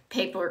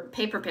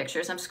paper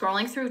pictures. I'm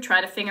scrolling through,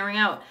 trying to figuring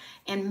out.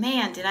 And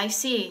man, did I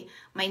see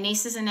my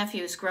nieces and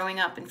nephews growing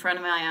up in front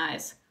of my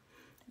eyes.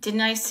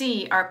 Didn't I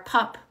see our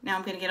pup? Now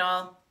I'm going to get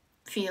all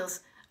feels.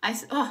 I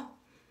saw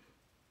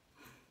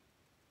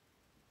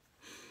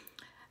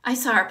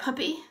our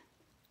puppy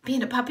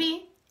being a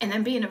puppy and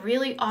then being a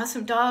really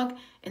awesome dog.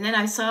 And then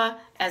I saw,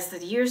 as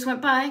the years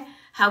went by,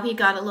 how he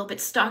got a little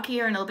bit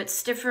stockier and a little bit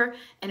stiffer,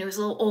 and he was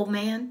a little old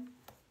man.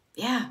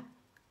 Yeah,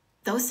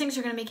 those things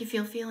are going to make you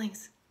feel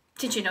feelings.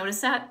 Did you notice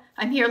that?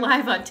 I'm here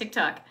live on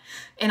TikTok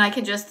and I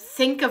can just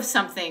think of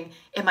something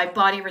and my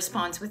body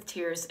responds with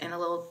tears and a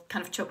little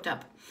kind of choked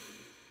up.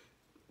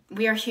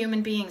 We are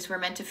human beings. We're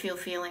meant to feel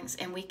feelings,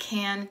 and we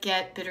can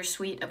get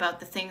bittersweet about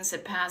the things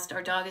that passed.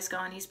 Our dog is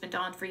gone. He's been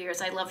gone for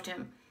years. I loved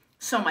him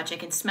so much. I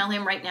can smell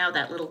him right now,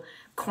 that little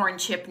corn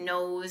chip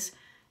nose,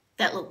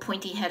 that little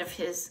pointy head of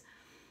his.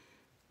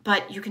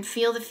 But you can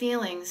feel the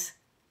feelings,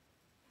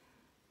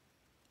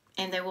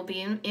 and they will be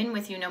in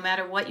with you no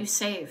matter what you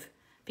save,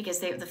 because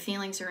the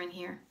feelings are in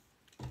here,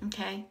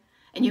 okay?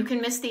 And you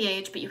can miss the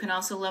age, but you can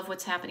also love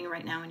what's happening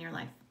right now in your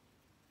life,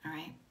 all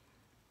right?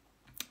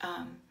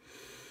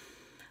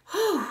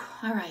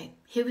 All right.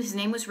 His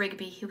name was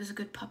Rigby. He was a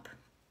good pup.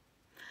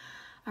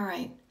 All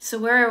right. So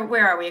where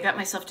are we? I got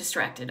myself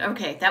distracted.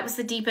 Okay, that was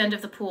the deep end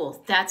of the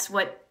pool. That's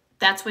what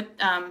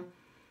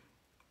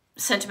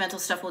sentimental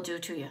stuff will do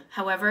to you.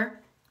 However,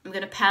 I'm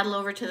going to paddle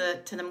over to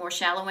the more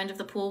shallow end of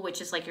the pool,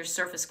 which is like your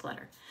surface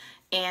clutter.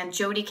 And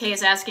Jody K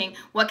is asking,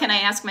 what can I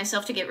ask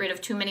myself to get rid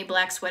of too many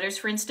black sweaters,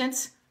 for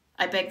instance?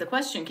 I beg the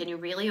question. Can you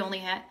really only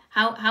have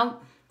how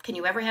can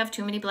you ever have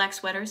too many black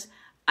sweaters?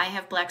 I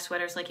have black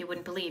sweaters like you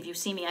wouldn't believe. You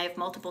see me, I have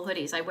multiple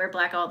hoodies. I wear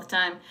black all the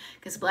time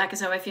because black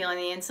is how I feel on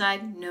the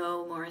inside.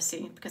 No,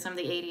 Morrissey, because I'm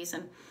the 80s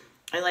and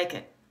I like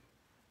it.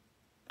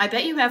 I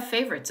bet you have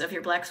favorites of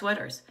your black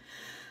sweaters.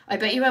 I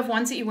bet you have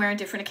ones that you wear on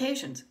different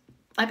occasions.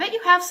 I bet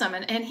you have some.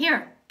 And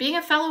here, being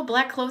a fellow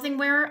black clothing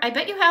wearer, I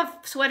bet you have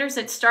sweaters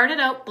that started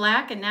out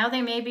black and now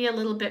they may be a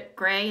little bit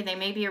gray. They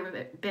may be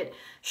a bit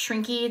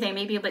shrinky. They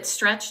may be a bit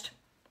stretched.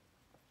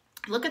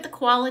 Look at the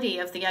quality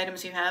of the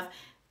items you have.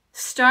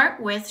 Start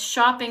with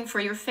shopping for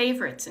your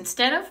favorites.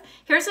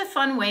 Here's a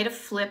fun way to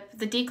flip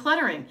the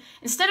decluttering.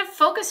 Instead of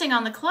focusing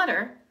on the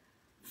clutter,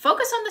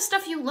 focus on the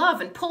stuff you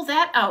love and pull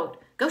that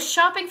out. Go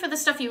shopping for the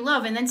stuff you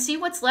love and then see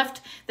what's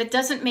left that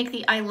doesn't make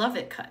the I love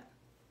it cut.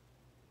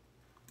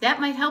 That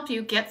might help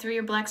you get through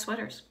your black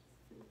sweaters.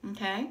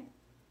 Okay?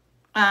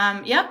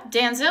 Yep,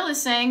 Danzil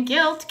is saying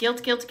guilt.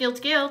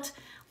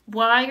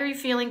 Why are you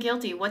feeling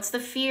guilty? What's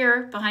the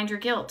fear behind your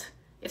guilt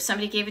if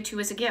somebody gave it to you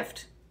as a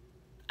gift?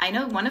 I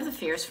know one of the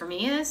fears for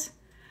me is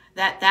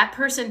that that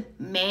person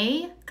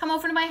may come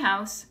over to my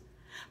house,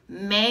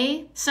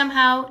 may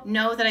somehow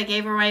know that I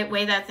gave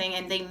away that thing,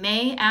 and they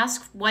may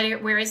ask,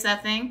 where is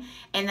that thing?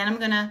 And then I'm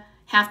going to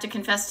have to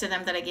confess to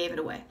them that I gave it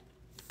away.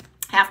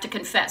 Have to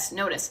confess.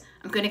 Notice,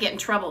 I'm going to get in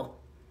trouble.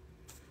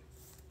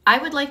 I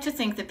would like to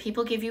think that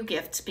people give you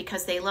gifts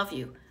because they love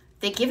you.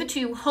 They give it to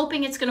you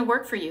hoping it's going to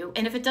work for you.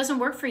 And if it doesn't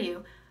work for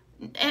you,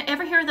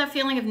 ever hear that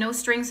feeling of no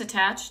strings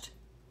attached?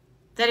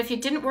 That if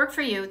it didn't work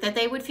for you, that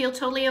they would feel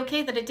totally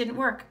okay that it didn't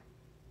work.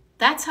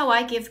 That's how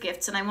I give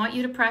gifts, and I want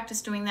you to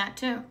practice doing that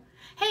too.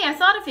 Hey, I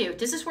thought of you.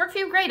 Does this work for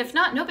you? Great. If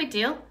not, no big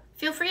deal.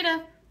 Feel free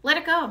to let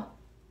it go.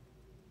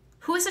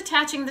 Who is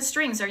attaching the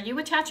strings? Are you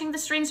attaching the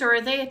strings or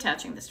are they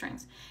attaching the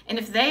strings? And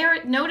if they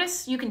are,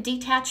 notice you can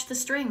detach the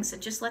strings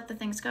and just let the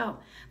things go.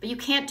 But you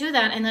can't do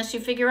that unless you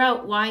figure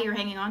out why you're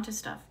hanging on to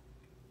stuff.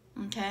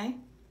 Okay?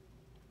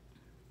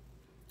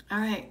 All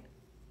right.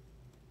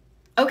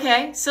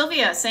 Okay,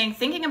 Sylvia saying,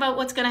 thinking about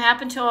what's going to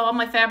happen to all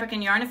my fabric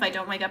and yarn if I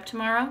don't wake up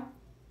tomorrow.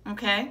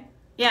 Okay.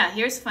 Yeah,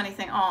 here's a funny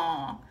thing.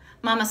 Aw,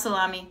 Mama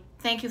Salami,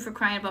 thank you for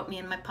crying about me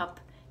and my pup.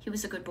 He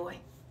was a good boy.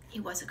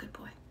 He was a good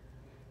boy.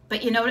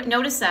 But you know,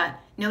 notice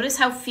that. Notice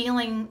how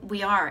feeling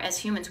we are as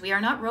humans. We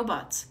are not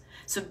robots.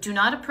 So do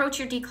not approach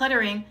your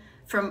decluttering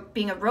from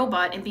being a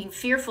robot and being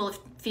fearful of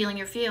feeling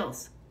your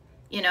feels.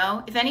 You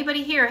know, if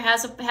anybody here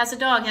has a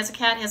dog, has a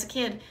cat, has a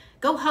kid,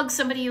 go hug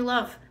somebody you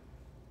love.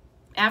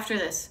 After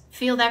this,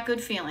 feel that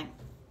good feeling,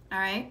 all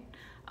right?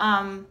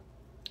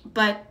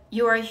 But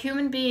you are a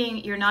human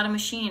being, you're not a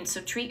machine, so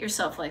treat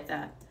yourself like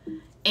that.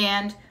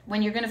 And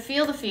when you're gonna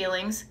feel the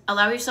feelings,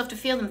 allow yourself to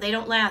feel them, they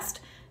don't last.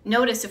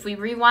 Notice if we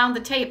rewound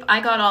the tape,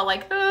 I got all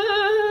like,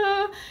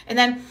 ah, and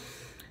then,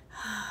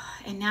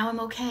 and now I'm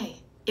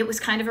okay. It was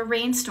kind of a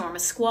rainstorm, a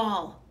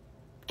squall,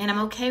 and I'm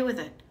okay with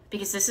it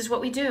because this is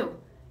what we do.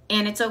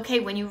 And it's okay,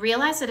 when you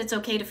realize that it's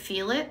okay to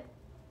feel it,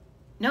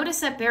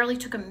 notice that barely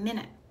took a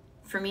minute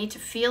for me to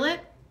feel it,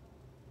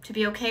 to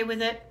be okay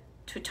with it,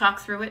 to talk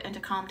through it, and to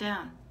calm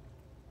down.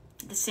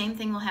 The same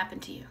thing will happen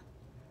to you.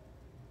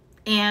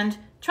 And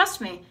trust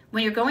me,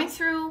 when you're going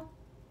through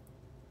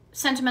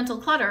sentimental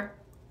clutter,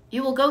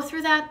 you will go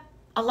through that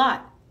a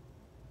lot.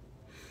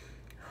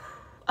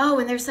 Oh,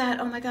 and there's that.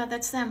 Oh my God,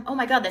 that's them. Oh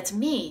my God, that's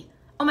me.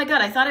 Oh my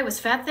God, I thought I was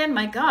fat then.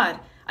 My God,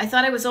 I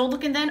thought I was old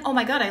looking then. Oh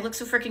my God, I look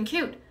so freaking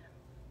cute.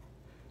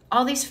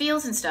 All these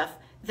feels and stuff.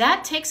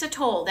 That takes a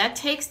toll. That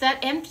takes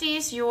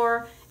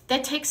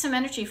some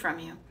energy from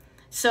you.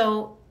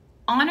 So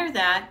honor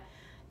that,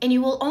 and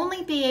you will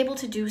only be able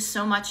to do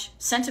so much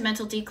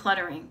sentimental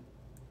decluttering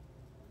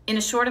in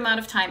a short amount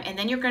of time, and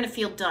then you're going to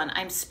feel done.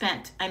 I'm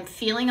spent. I'm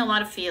feeling a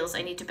lot of feels.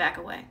 I need to back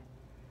away.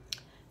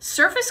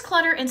 Surface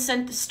clutter and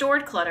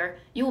stored clutter,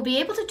 you will be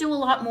able to do a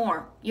lot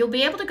more. You'll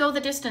be able to go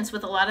the distance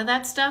with a lot of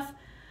that stuff,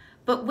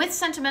 but with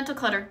sentimental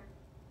clutter,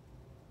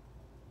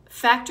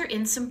 factor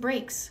in some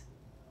breaks.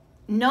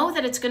 Know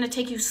that it's going to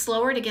take you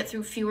slower to get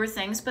through fewer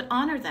things, but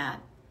honor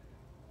that.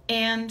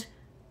 and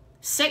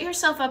set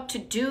yourself up to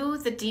do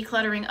the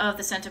decluttering of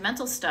the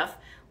sentimental stuff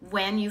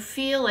when you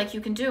feel like you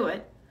can do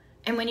it.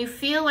 And when you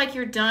feel like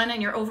you're done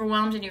and you're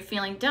overwhelmed and you're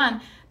feeling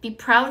done, be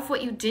proud of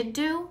what you did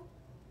do,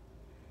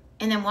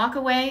 and then walk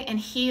away and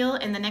heal,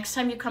 and the next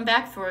time you come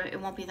back for it, it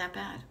won't be that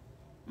bad.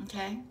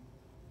 Okay?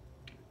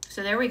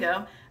 So there we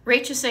go.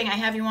 Rach is saying, I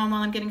have you on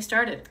while I'm getting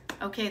started.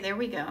 Okay, there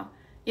we go.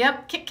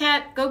 Yep, Kit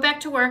Kat, go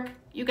back to work.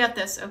 You got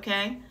this,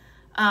 okay?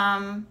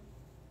 All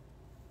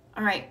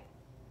right.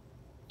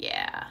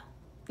 Yeah.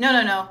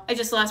 No. I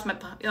just lost my...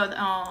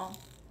 Oh.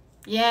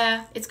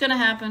 Yeah, it's going to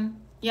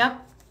happen.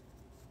 Yep.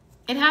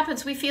 It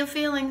happens. We feel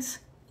feelings.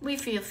 We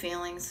feel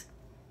feelings.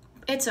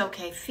 It's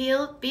okay.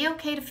 Be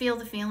okay to feel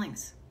the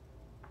feelings.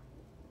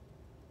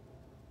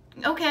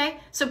 Okay,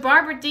 so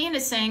Barbara Dean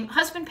is saying,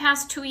 husband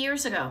passed 2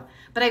 years ago,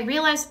 but I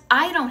realized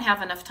I don't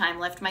have enough time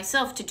left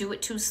myself to do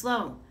it too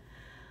slow.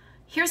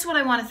 Here's what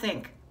I want to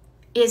think,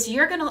 is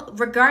you're going to,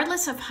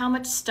 regardless of how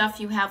much stuff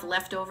you have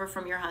left over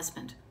from your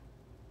husband,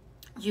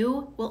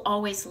 you will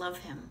always love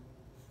him.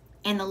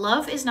 And the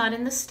love is not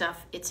in the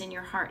stuff, it's in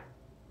your heart.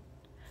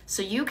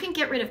 So you can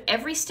get rid of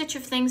every stitch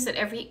of things that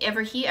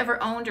he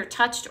ever owned or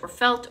touched or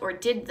felt or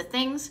did the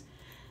things.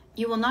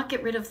 You will not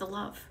get rid of the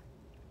love.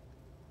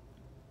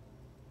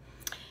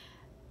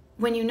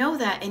 When you know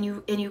that, and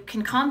you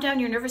can calm down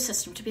your nervous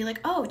system to be like,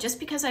 oh,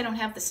 just because I don't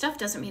have the stuff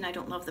doesn't mean I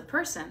don't love the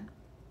person.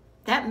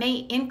 That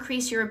may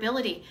increase your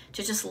ability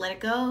to just let it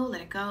go,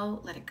 let it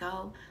go, let it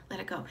go, let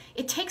it go.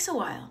 It takes a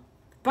while.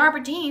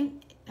 Barbara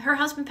Dean, her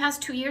husband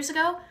passed 2 years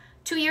ago.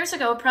 2 years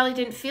ago, it probably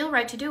didn't feel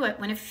right to do it.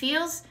 When it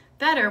feels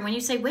better, when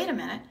you say, wait a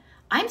minute,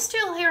 I'm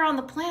still here on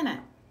the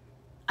planet.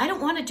 I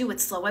don't want to do it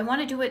slow. I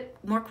want to do it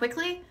more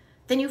quickly.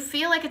 Then you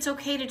feel like it's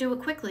okay to do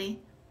it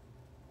quickly.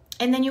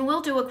 And then you will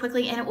do it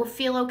quickly and it will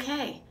feel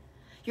okay.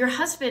 Your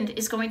husband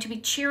is going to be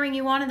cheering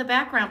you on in the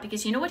background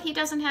because you know what he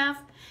doesn't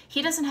have?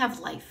 He doesn't have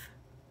life.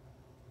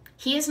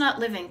 He is not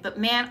living, but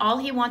man, all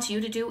he wants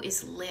you to do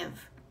is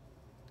live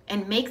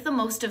and make the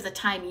most of the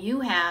time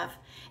you have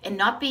and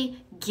not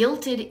be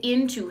guilted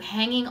into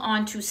hanging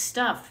on to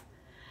stuff.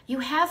 You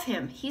have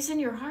him. He's in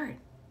your heart.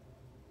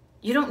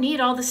 You don't need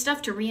all the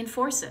stuff to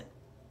reinforce it.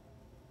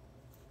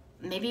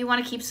 Maybe you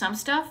want to keep some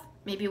stuff.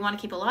 Maybe you want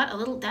to keep a lot, a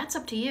little. That's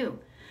up to you.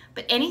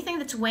 But anything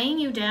that's weighing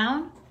you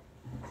down,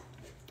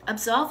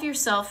 absolve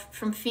yourself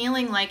from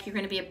feeling like you're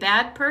going to be a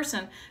bad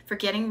person for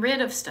getting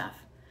rid of stuff.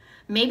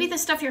 Maybe the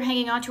stuff you're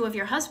hanging on to of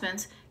your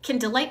husband's can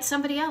delight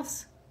somebody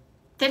else,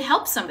 that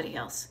helps somebody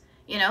else.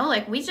 You know,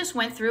 like we just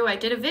went through, I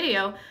did a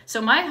video,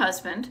 so my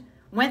husband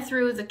went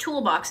through the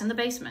toolbox in the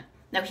basement.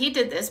 Now he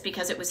did this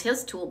because it was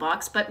his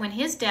toolbox, but when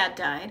his dad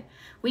died,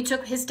 we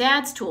took his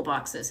dad's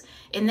toolboxes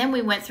and then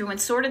we went through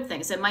and sorted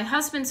things. And my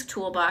husband's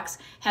toolbox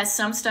has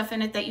some stuff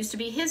in it that used to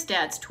be his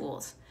dad's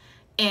tools.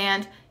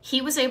 And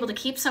he was able to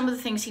keep some of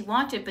the things he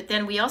wanted, but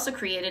then we also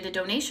created a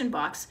donation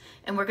box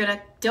and we're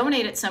gonna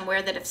donate it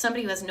somewhere that if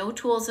somebody who has no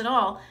tools at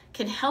all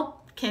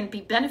can be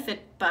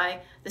benefited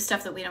by the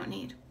stuff that we don't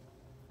need,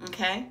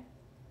 okay?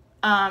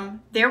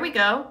 There we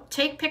go.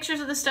 Take pictures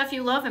of the stuff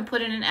you love and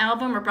put it in an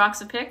album or box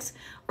of pics,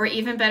 or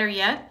even better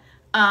yet,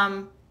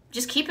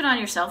 just keep it on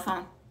your cell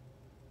phone.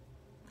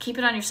 Keep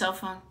it on your cell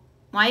phone.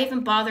 Why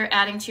even bother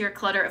adding to your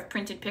clutter of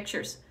printed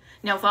pictures?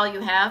 Now, if all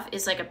you have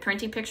is like a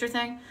printy picture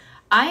thing,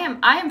 I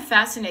am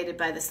fascinated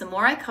by this. The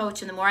more I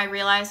coach and the more I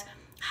realize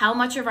how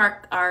much of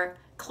our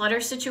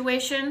clutter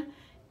situation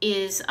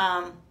is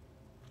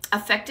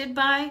affected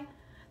by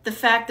the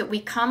fact that we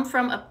come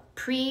from a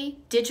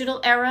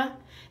pre-digital era.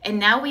 And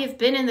now we have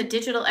been in the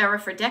digital era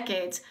for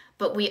decades,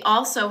 but we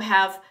also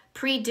have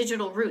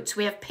pre-digital roots.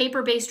 We have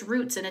paper-based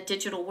roots in a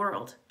digital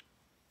world,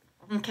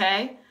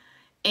 okay?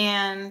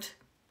 And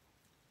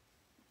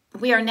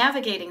we are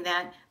navigating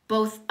that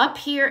both up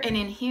here and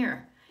in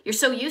here. You're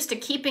so used to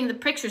keeping the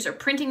pictures or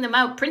printing them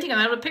out. Printing them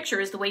out of a picture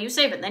is the way you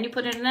save it. And then you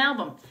put it in an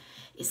album.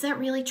 Is that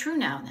really true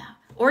now?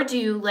 Or do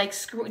you like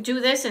do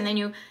this and then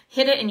you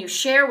hit it and you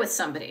share with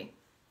somebody?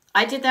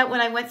 I did that when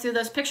I went through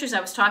those pictures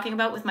I was talking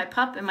about with my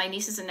pup and my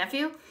nieces and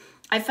nephew.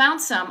 I found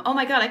some. Oh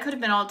my God, I could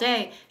have been all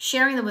day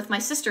sharing them with my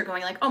sister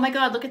going like, oh my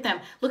God, look at them.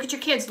 Look at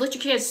your kids. Look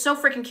at your kids. So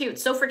freaking cute.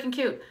 So freaking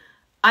cute.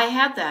 I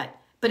had that,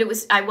 but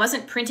I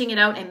wasn't printing it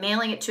out and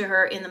mailing it to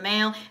her in the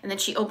mail and then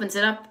she opens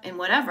it up and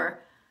whatever.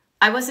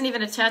 I wasn't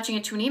even attaching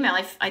it to an email.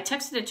 I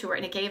texted it to her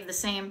and it gave the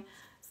same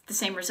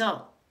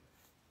result.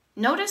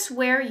 Notice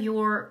where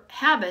your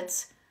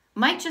habits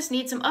might just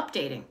need some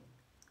updating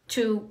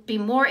to be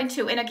more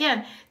into. And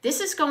again, this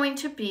is going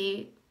to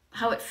be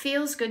how it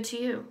feels good to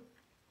you,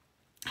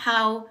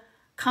 how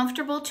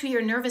comfortable to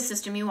your nervous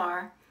system you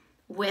are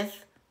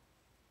with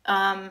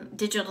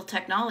digital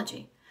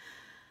technology.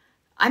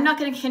 I'm not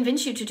going to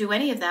convince you to do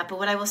any of that, but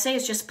what I will say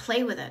is just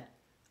play with it.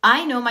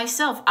 I know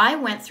myself, I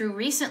went through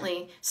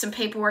recently some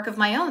paperwork of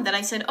my own that I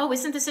said, oh,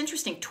 isn't this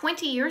interesting?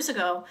 20 years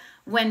ago,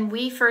 when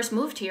we first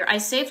moved here, I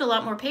saved a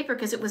lot more paper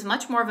because it was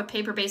much more of a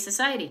paper-based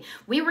society.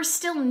 We were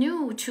still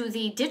new to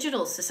the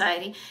digital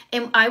society,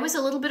 and I was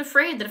a little bit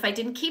afraid that if I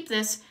didn't keep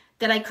this,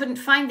 that I couldn't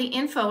find the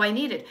info I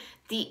needed.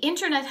 The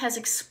internet has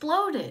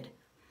exploded.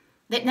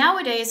 that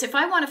nowadays, if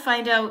I want to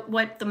find out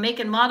what the make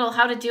and model,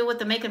 how to deal with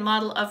the make and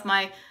model of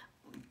my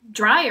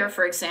dryer,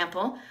 for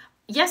example,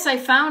 yes, I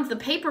found the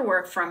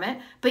paperwork from it,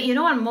 but you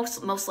know what I'm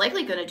most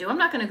likely going to do? I'm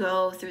not going to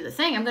go through the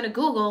thing. I'm going to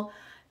Google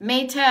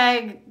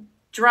Maytag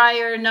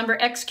dryer number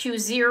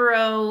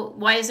XQ0,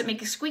 why does it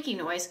make a squeaky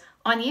noise,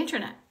 on the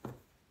internet.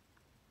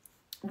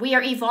 We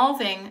are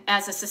evolving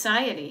as a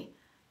society,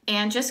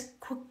 and just,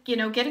 you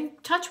know, get in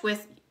touch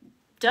with,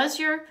 does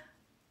your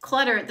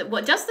clutter,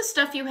 what does the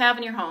stuff you have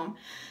in your home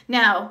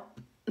now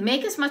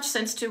make as much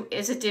sense to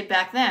as it did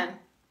back then,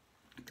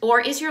 or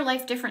is your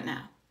life different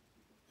now?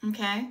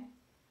 Okay,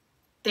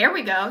 there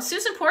we go.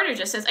 Susan Porter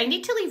just says, I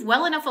need to leave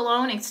well enough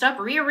alone and stop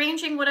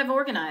rearranging what I've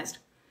organized.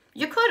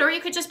 You could, or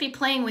you could just be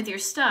playing with your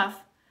stuff.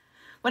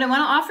 What I want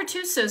to offer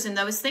to Susan,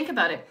 though, is think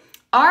about it.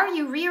 Are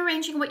you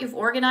rearranging what you've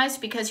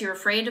organized because you're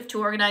afraid to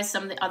organize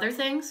some of the other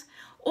things?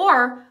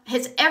 Or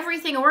has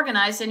everything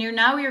organized and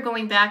you're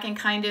going back and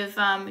kind of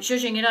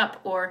zhuzhing it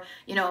up, or,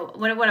 you know,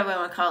 what do I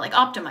want to call it, like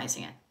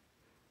optimizing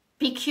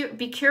it?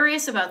 Be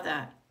curious about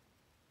that.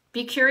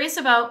 Be curious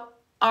about,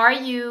 are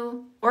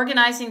you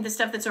organizing the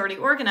stuff that's already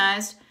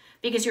organized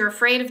because you're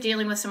afraid of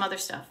dealing with some other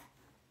stuff?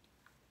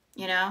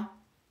 You know?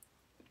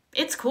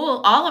 It's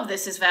cool. All of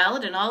this is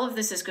valid and all of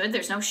this is good.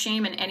 There's no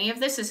shame in any of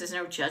this. This is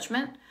no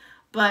judgment.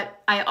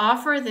 But I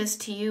offer this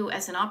to you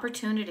as an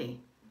opportunity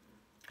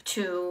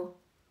to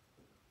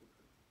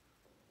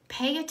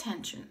pay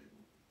attention.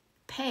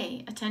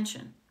 Pay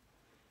attention.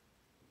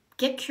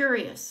 Get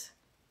curious.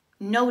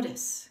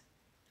 Notice.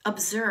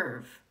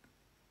 Observe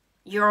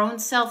your own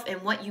self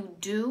and what you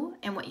do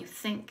and what you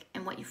think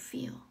and what you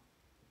feel.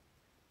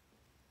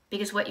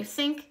 Because what you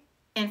think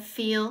and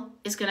feel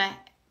is going to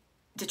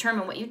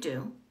determine what you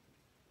do.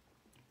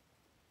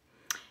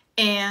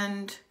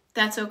 And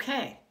that's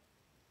okay,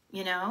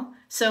 you know?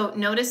 So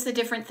notice the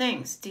different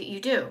things that you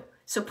do.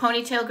 So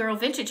Ponytail Girl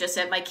Vintage just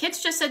said, my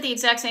kids just said the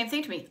exact same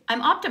thing to me.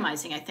 I'm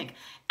optimizing, I think.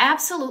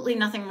 Absolutely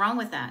nothing wrong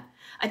with that.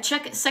 A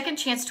second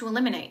chance to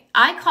eliminate.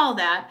 I call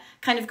that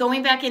kind of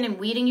going back in and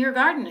weeding your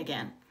garden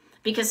again.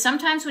 Because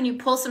sometimes when you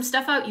pull some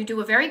stuff out, you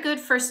do a very good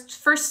first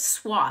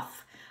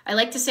swath. I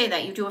like to say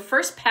that. You do a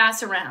first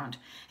pass around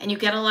and you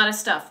get a lot of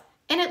stuff.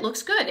 And it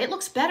looks good. It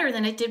looks better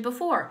than it did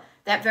before.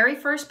 That very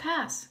first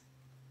pass.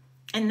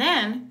 And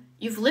then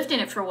you've lived in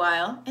it for a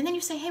while, and then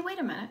you say, hey, wait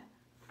a minute.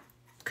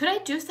 Could I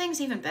do things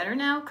even better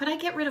now? Could I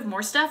get rid of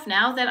more stuff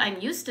now that I'm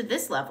used to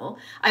this level?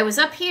 I was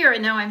up here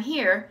and now I'm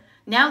here.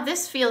 Now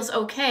this feels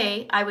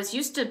okay. I was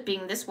used to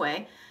being this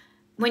way.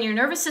 When your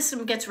nervous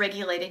system gets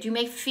regulated, you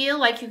may feel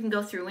like you can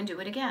go through and do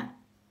it again.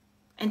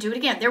 And do it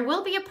again. There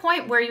will be a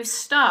point where you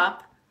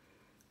stop,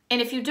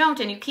 and if you don't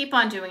and you keep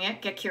on doing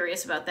it, get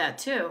curious about that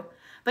too.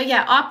 But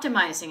yeah,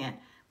 optimizing it.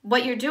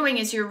 What you're doing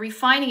is you're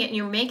refining it and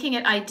you're making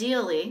it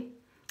ideally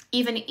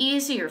even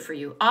easier for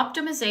you.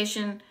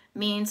 Optimization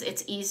means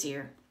it's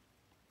easier.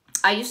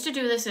 I used to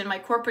do this in my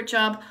corporate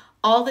job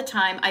all the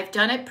time. I've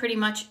done it pretty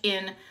much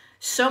in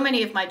so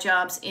many of my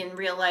jobs in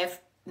real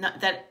life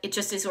that it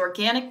just is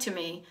organic to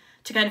me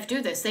to kind of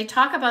do this. They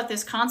talk about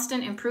this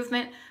constant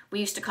improvement. We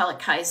used to call it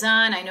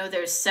Kaizen. I know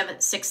there's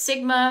Six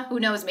Sigma. Who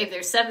knows? Maybe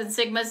there's 7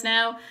 Sigmas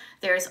now.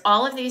 There's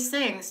all of these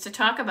things to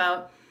talk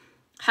about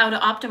how to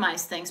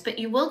optimize things. But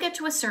you will get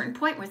to a certain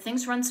point where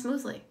things run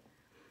smoothly.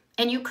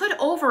 And you could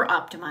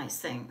over-optimize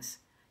things.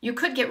 You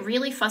could get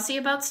really fussy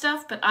about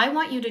stuff, but I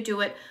want you to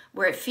do it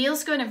where it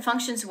feels good and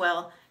functions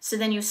well, so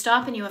then you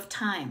stop and you have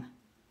time.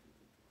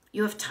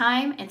 You have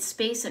time and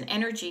space and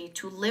energy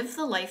to live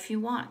the life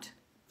you want.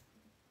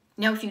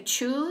 Now, if you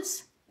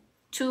choose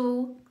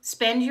to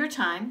spend your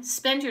time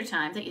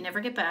that you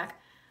never get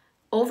back,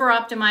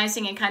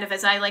 over-optimizing and kind of,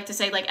 as I like to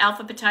say, like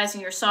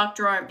alphabetizing your sock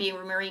drawer and being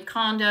Marie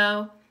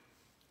Kondo,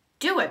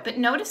 do it. But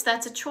notice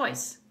that's a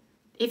choice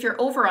if you're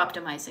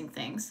over-optimizing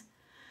things.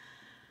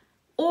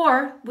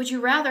 Or would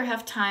you rather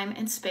have time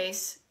and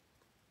space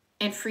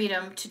and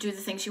freedom to do the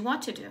things you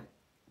want to do?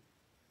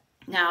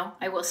 Now,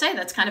 I will say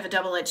that's kind of a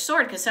double-edged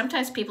sword, because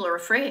sometimes people are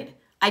afraid.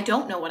 I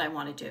don't know what I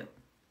want to do.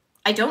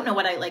 I don't know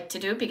what I like to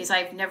do because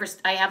I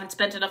haven't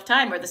spent enough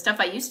time, or the stuff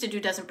I used to do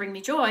doesn't bring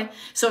me joy.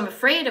 So I'm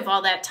afraid of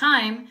all that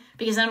time,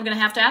 because then I'm going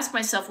to have to ask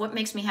myself what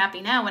makes me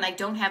happy now, and I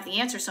don't have the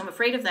answer. So I'm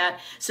afraid of that.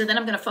 So then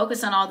I'm going to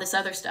focus on all this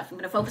other stuff. I'm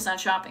going to focus on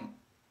shopping.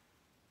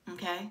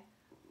 Okay?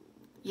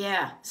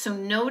 Yeah. So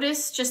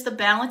notice just the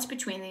balance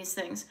between these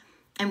things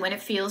and when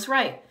it feels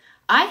right.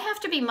 I have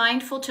to be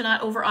mindful to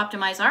not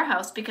over-optimize our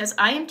house, because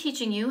I am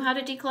teaching you how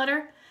to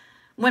declutter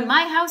when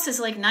my house is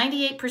like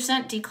 98%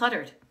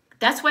 decluttered.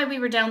 That's why we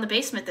were down the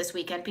basement this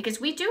weekend,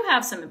 because we do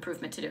have some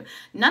improvement to do.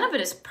 None of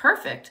it is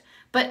perfect,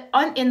 but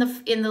in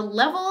the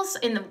levels,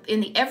 in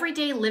the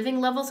everyday living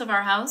levels of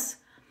our house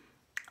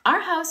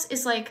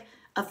is like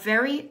a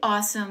very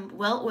awesome,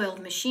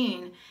 well-oiled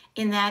machine,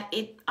 in that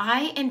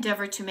I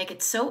endeavor to make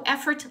it so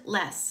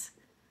effortless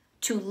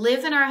to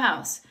live in our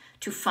house,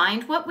 to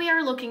find what we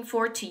are looking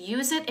for, to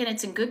use it and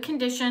it's in good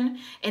condition,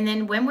 and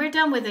then when we're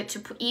done with it,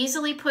 to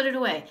easily put it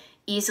away.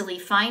 Easily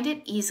find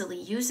it,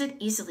 easily use it,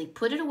 easily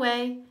put it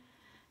away,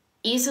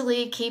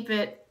 easily keep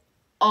it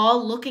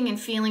all looking and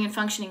feeling and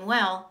functioning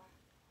well.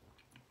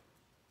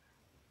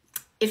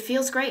 it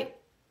feels great.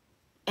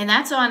 And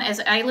that's on, as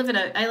I live in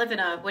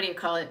a, what do you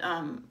call it?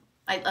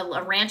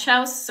 A ranch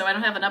house. So I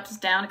don't have an ups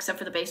and down except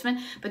for the basement.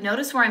 But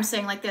notice where I'm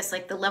saying like this,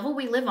 like the level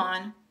we live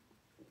on,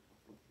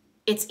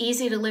 it's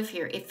easy to live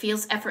here. It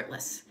feels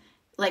effortless.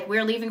 Like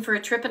we're leaving for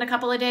a trip in a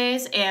couple of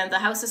days and the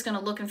house is going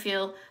to look and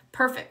feel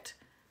perfect.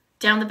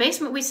 Down the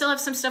basement, we still have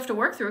some stuff to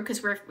work through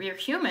because we're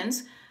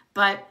humans.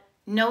 But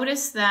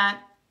notice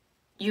that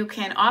you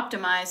can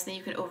optimize, then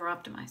you can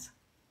over-optimize.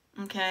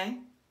 Okay?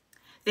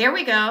 There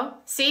we go.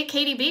 See,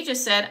 Katie B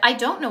just said, I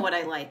don't know what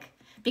I like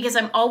because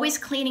I'm always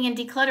cleaning and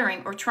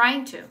decluttering or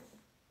trying to.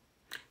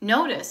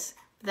 Notice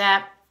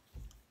that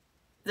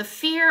the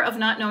fear of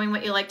not knowing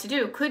what you like to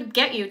do could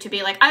get you to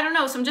be like, I don't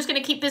know, so I'm just going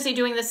to keep busy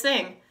doing this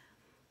thing.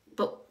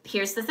 But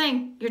here's the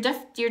thing,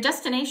 your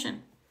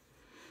destination.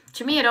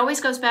 To me, it always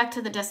goes back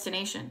to the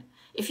destination.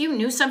 If you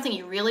knew something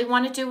you really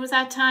want to do with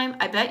that time,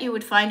 I bet you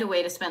would find a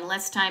way to spend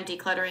less time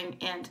decluttering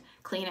and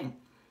cleaning.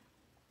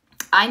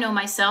 I know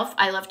myself,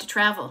 I love to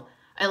travel.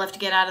 I love to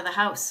get out of the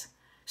house.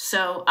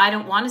 So I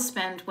don't want to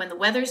spend, when the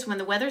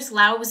weather's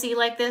lousy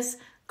like this,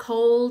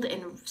 cold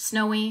and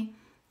snowy,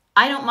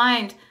 I don't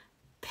mind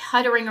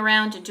puttering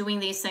around and doing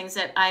these things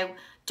that I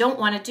don't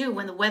want to do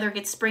when the weather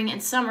gets spring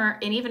and summer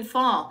and even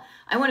fall.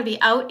 I want to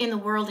be out in the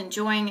world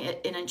enjoying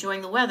it and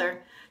enjoying the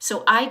weather.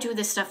 So I do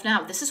this stuff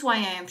now. This is why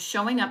I am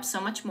showing up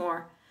so much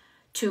more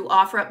to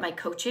offer up my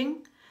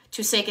coaching,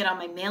 to say get on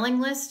my mailing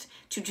list,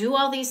 to do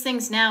all these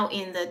things now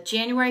in the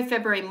January,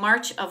 February,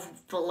 March of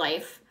the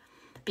life,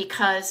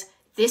 because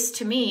this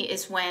to me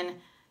is when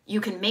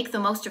you can make the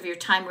most of your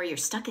time where you're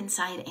stuck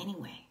inside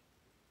anyway.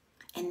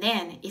 And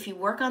then if you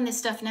work on this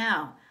stuff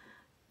now,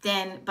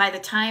 then by the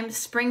time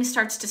spring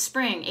starts to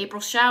spring,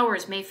 April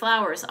showers, May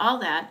flowers, all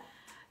that,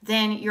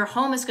 then your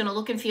home is going to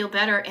look and feel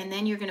better, and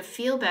then you're going to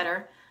feel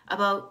better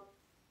about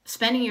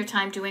spending your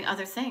time doing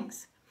other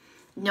things.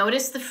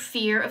 Notice the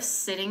fear of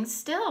sitting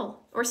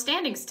still or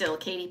standing still,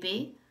 Katie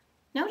B.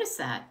 Notice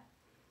that,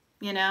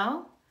 you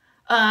know.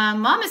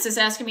 Mamas is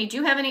asking me, do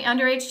you have any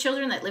underage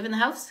children that live in the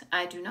house?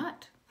 I do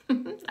not.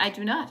 I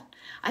do not.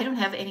 I don't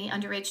have any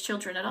underage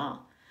children at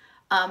all.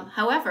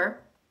 However,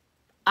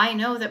 I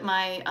know that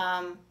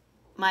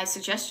my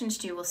suggestions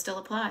to you will still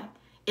apply.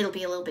 It'll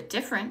be a little bit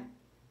different,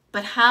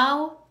 but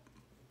how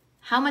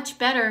much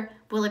better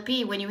will it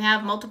be when you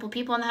have multiple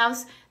people in the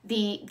house?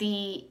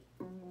 The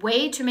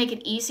way to make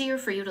it easier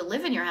for you to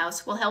live in your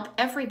house will help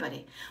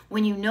everybody.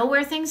 When you know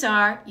where things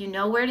are, you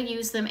know where to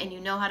use them, and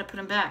you know how to put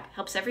them back.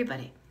 Helps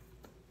everybody.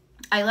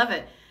 I love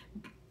it.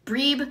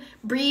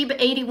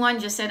 Breeb81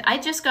 just said, I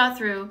just got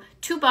through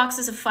 2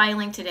 boxes of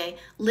filing today,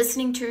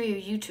 listening to your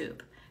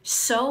YouTube.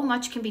 So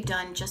much can be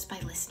done just by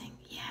listening.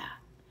 Yeah.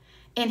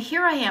 And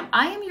here I am.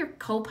 I am your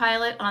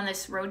co-pilot on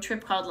this road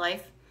trip called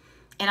life.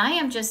 And I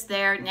am just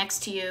there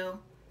next to you,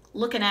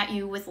 looking at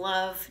you with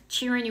love,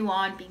 cheering you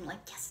on, being like,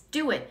 yes,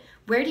 do it.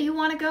 Where do you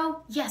want to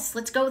go? Yes,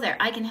 let's go there.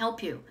 I can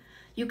help you.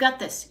 You got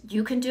this.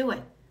 You can do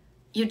it.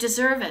 You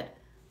deserve it.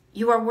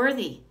 You are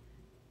worthy.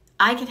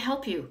 I can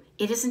help you.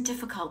 It isn't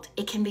difficult.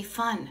 It can be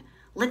fun.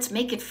 Let's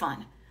make it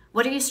fun.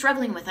 What are you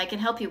struggling with? I can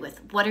help you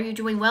with. What are you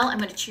doing well? I'm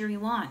going to cheer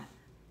you on.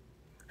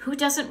 Who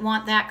doesn't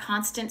want that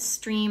constant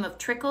stream of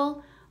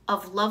trickle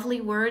of lovely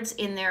words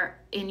in your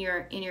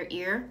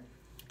ear?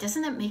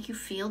 Doesn't that make you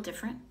feel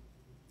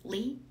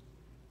differently?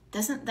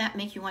 Doesn't that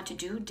make you want to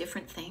do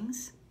different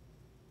things?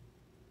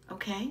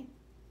 Okay?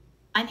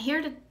 I'm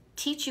here to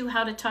teach you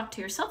how to talk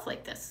to yourself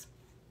like this.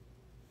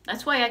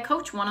 That's why I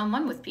coach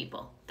one-on-one with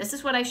people. This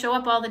is what I show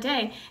up all the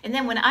day. And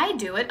then when I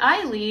do it,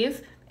 I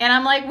leave and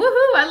I'm like,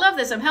 woohoo, I love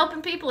this. I'm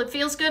helping people. It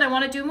feels good. I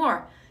want to do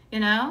more. You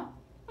know?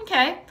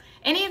 Okay.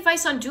 Any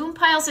advice on doom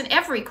piles in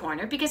every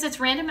corner? Because it's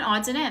random and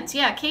odds and ends.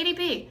 Yeah, Katie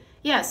B.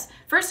 Yes.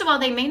 First of all,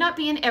 they may not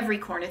be in every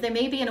corner. They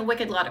may be in a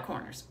wicked lot of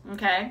corners.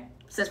 Okay?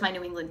 Says my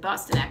New England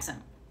Boston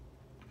accent.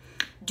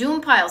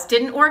 Doom piles.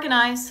 Didn't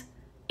organize.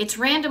 It's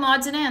random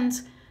odds and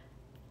ends.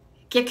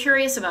 Get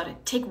curious about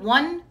it. Take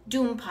one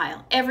doom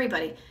pile.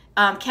 Everybody.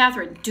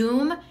 Catherine,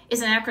 DOOM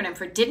is an acronym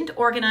for didn't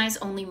organize,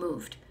 only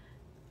moved.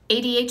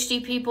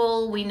 ADHD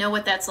people, we know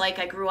what that's like.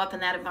 I grew up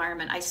in that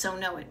environment. I so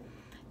know it.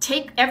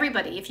 Take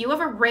everybody. If you have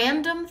a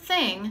random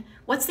thing,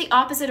 what's the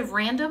opposite of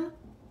random?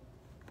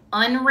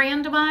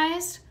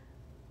 Unrandomized?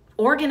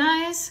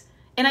 Organize?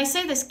 And I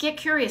say this, get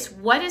curious.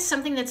 What is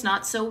something that's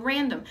not so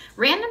random?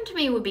 Random to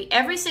me would be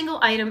every single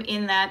item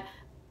in that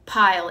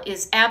pile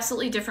is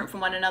absolutely different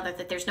from one another,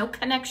 that there's no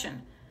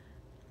connection.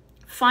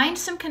 Find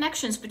some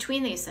connections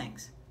between these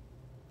things.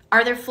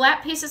 Are there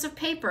flat pieces of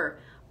paper?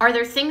 Are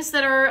there things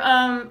that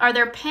are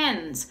there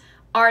pens?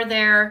 Are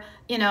there,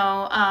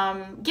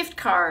 gift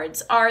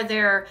cards? Are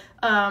there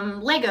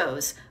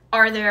Legos?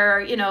 Are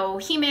there,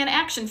 He-Man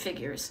action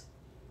figures?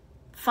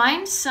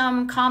 Find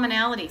some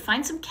commonality.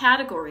 Find some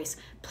categories.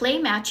 Play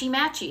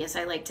matchy-matchy, as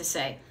I like to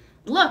say.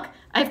 Look,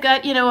 I've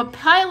got, a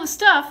pile of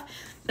stuff.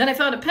 Then I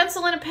found a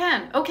pencil and a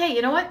pen. Okay,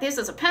 you know what? This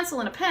is a pencil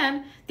and a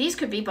pen. These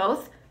could be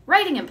both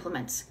writing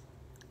implements.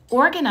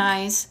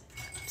 Organize.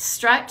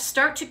 Start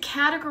to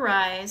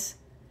categorize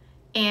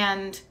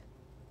and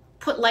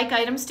put like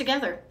items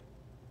together.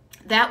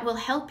 that will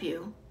help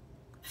you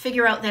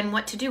figure out then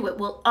what to do. It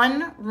will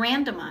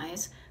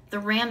unrandomize the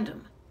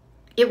random.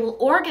 It will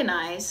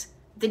organize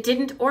the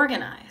didn't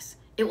organize.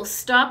 It will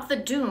stop the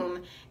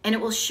doom, and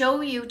it will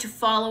show you to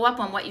follow up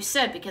on what you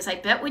said, because I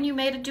bet when you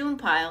made a doom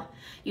pile,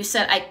 you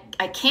said,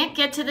 I can't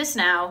get to this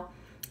now.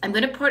 I'm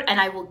going to put, and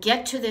I will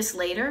get to this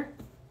later.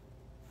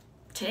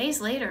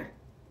 Today's later.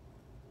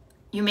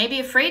 You may be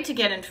afraid to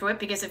get into it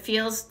because it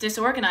feels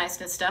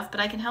disorganized and stuff, but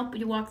I can help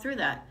you walk through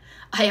that.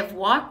 I have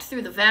walked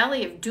through the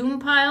valley of doom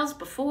piles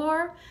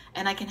before,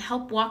 and I can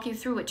help walk you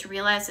through it to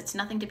realize it's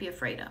nothing to be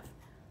afraid of.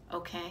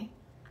 Okay?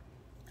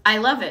 I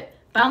love it.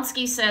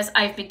 Bounski says,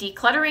 I've been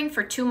decluttering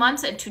for 2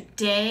 months, and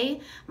today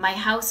my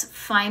house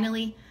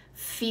finally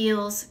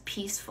feels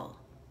peaceful.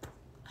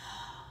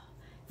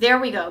 There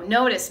we go.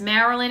 Notice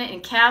Marilyn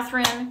and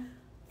Catherine,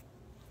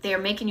 they are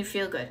making you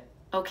feel good.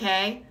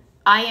 Okay?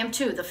 I am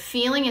too. The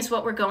feeling is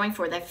what we're going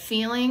for. That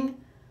feeling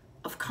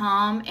of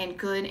calm and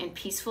good and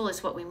peaceful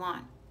is what we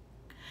want.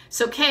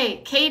 So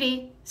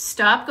Katie,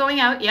 stop going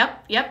out.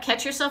 Yep.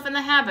 Catch yourself in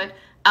the habit.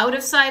 Out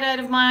of sight, out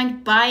of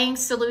mind, buying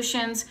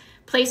solutions,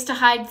 place to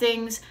hide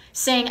things,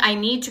 saying I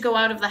need to go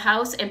out of the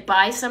house and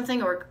buy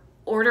something or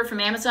order from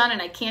Amazon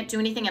and I can't do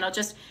anything and I'll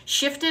just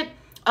shift it.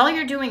 All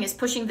you're doing is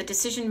pushing the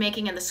decision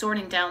making and the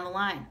sorting down the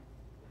line.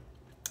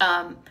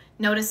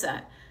 Notice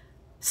that.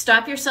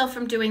 Stop yourself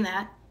from doing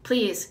that.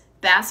 Please,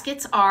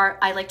 baskets are,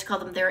 I like to call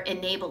them, they're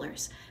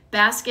enablers.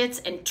 Baskets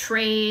and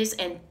trays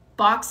and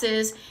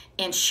boxes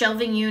and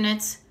shelving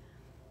units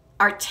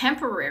are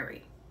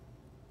temporary.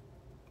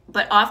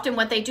 But often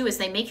what they do is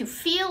they make you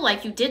feel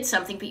like you did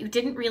something, but you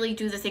didn't really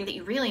do the thing that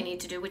you really need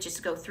to do, which is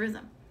to go through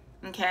them.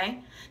 Okay?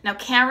 Now,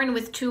 Karen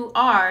with 2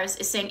 R's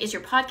is saying, is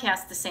your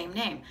podcast the same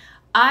name?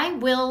 I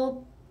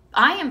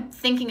am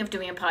thinking of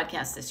doing a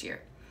podcast this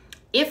year.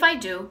 If I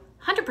do,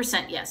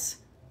 100% yes.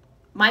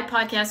 My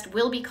podcast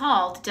will be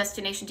called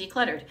Destination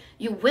Decluttered.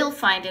 You will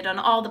find it on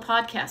all the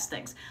podcast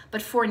things.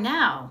 But for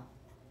now,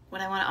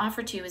 what I want to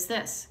offer to you is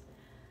this.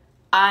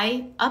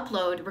 I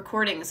upload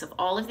recordings of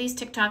all of these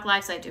TikTok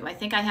lives I do. I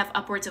think I have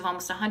upwards of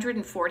almost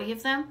 140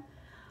 of them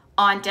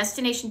on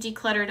Destination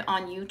Decluttered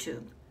on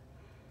YouTube.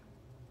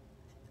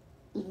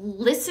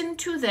 Listen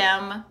to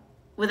them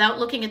without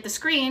looking at the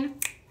screen.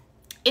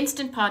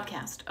 Instant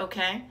podcast,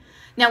 okay?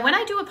 Now, when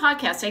I do a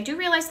podcast, I do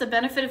realize the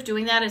benefit of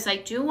doing that is I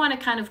do want to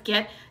kind of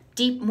get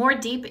more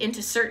deep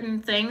into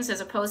certain things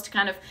as opposed to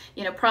kind of,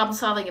 problem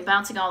solving and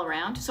bouncing all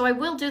around. So I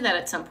will do that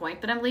at some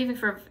point, but I'm leaving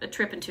for a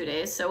trip in 2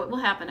 days, so it will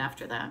happen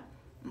after that.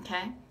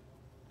 Okay?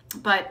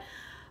 But,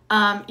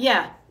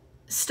 yeah,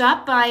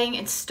 stop buying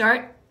and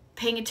start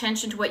paying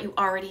attention to what you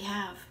already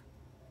have.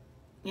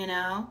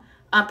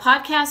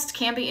 Podcasts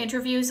can be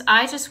interviews.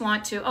 I just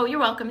want to, oh, you're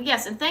welcome.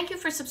 Yes, and thank you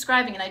for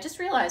subscribing. And I just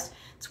realized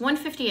it's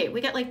 1:58.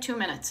 We got like 2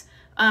 minutes.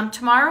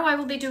 Tomorrow I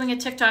will be doing a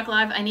TikTok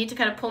live. I need to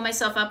kind of pull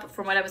myself up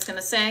from what I was going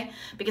to say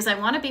because I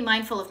want to be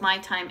mindful of my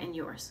time and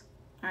yours.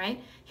 All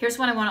right? Here's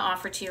what I want to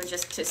offer to you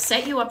just to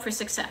set you up for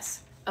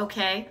success.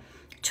 Okay?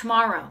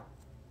 Tomorrow,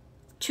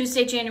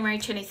 Tuesday, January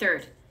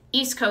 23rd,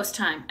 East Coast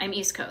time. I'm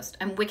East Coast.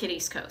 I'm wicked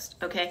East Coast.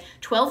 Okay?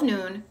 12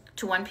 noon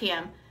to 1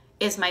 p.m.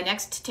 is my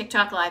next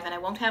TikTok live, and I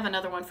won't have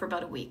another one for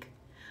about a week.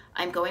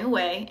 I'm going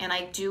away, and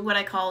I do what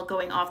I call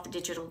going off the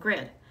digital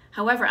grid.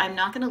 However, I'm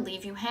not going to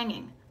leave you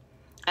hanging.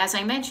 As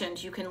I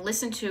mentioned, you can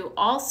listen to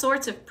all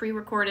sorts of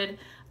pre-recorded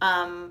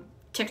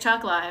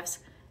TikTok lives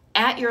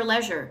at your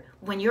leisure.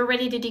 When you're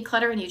ready to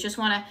declutter and you just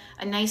want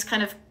a nice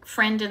kind of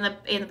friend in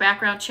the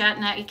background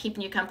chatting at you,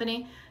 keeping you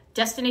company,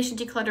 Destination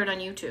Decluttered on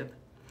YouTube.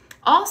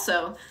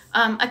 Also,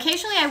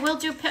 occasionally I will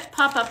do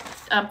pop-up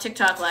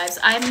TikTok lives.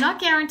 I'm not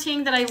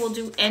guaranteeing that I will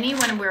do any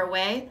when we're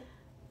away,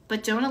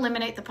 but don't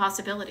eliminate the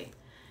possibility.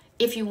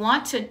 If you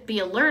want to be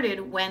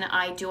alerted when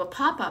I do a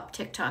pop-up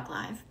TikTok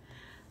live,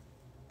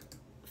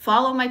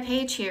 follow my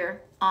page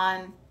here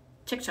on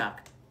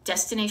TikTok,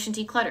 Destination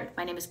Decluttered.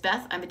 My name is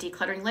Beth. I'm a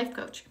decluttering life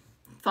coach.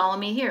 Follow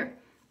me here.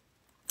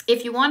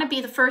 If you want to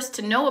be the first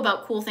to know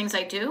about cool things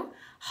I do,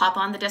 hop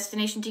on the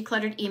Destination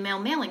Decluttered email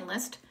mailing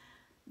list,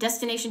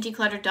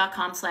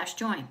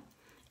 destinationdecluttered.com/join.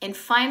 And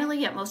finally,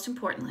 yet most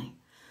importantly,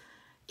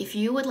 if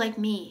you would like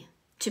me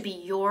to be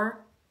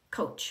your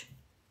coach,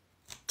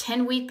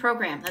 10-week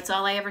program, that's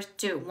all I ever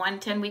do. One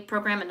 10-week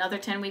program, another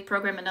 10-week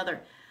program,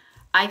 another.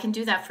 I can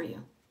do that for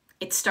you.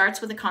 It starts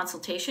with a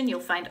consultation.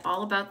 You'll find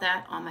all about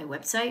that on my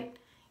website.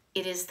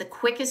 It is the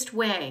quickest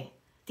way,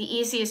 the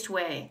easiest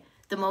way,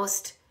 the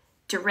most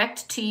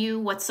direct to you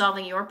what's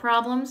solving your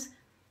problems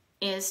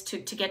is to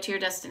get to your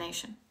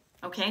destination.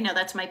 Okay, now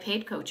that's my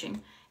paid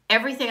coaching.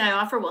 Everything I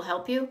offer will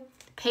help you.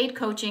 Paid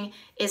coaching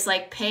is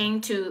like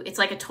it's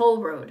like a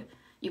toll road.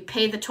 You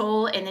pay the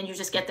toll and then you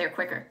just get there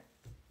quicker.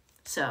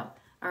 So,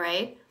 all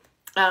right.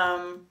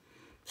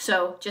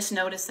 So just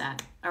notice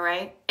that. All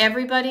right.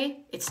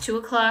 Everybody, it's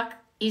 2:00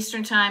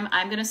 Eastern time.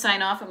 I'm going to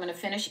sign off. I'm going to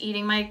finish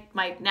eating my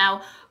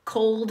now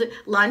cold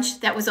lunch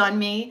that was on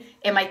me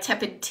and my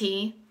tepid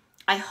tea.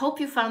 I hope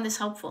you found this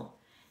helpful.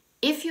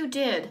 If you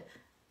did,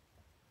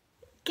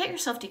 get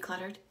yourself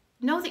decluttered.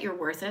 Know that you're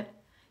worth it.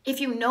 If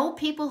you know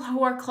people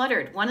who are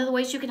cluttered, one of the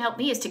ways you can help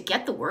me is to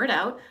get the word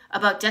out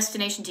about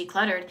Destination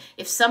Decluttered.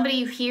 If somebody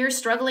you hear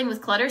struggling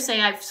with clutter, say,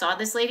 I saw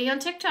this lady on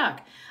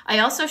TikTok. I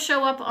also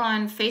show up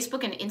on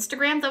Facebook and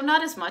Instagram, though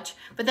not as much,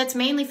 but that's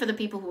mainly for the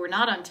people who are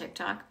not on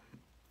TikTok.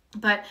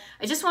 But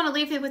I just want to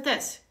leave you with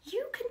this.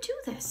 You can do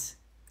this.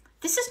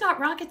 This is not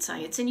rocket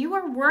science, and you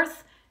are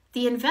worth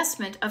the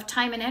investment of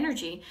time and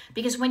energy,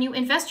 because when you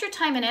invest your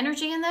time and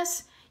energy in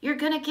this, you're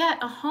going to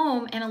get a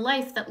home and a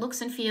life that looks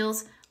and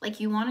feels like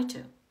you want it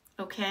to.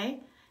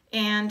 Okay?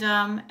 And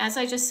as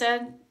I just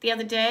said the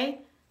other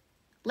day,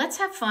 let's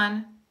have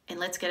fun and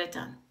let's get it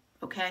done.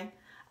 Okay?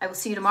 I will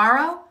see you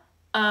tomorrow.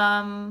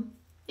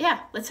 Yeah,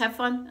 let's have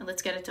fun and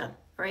let's get it done.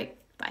 All right?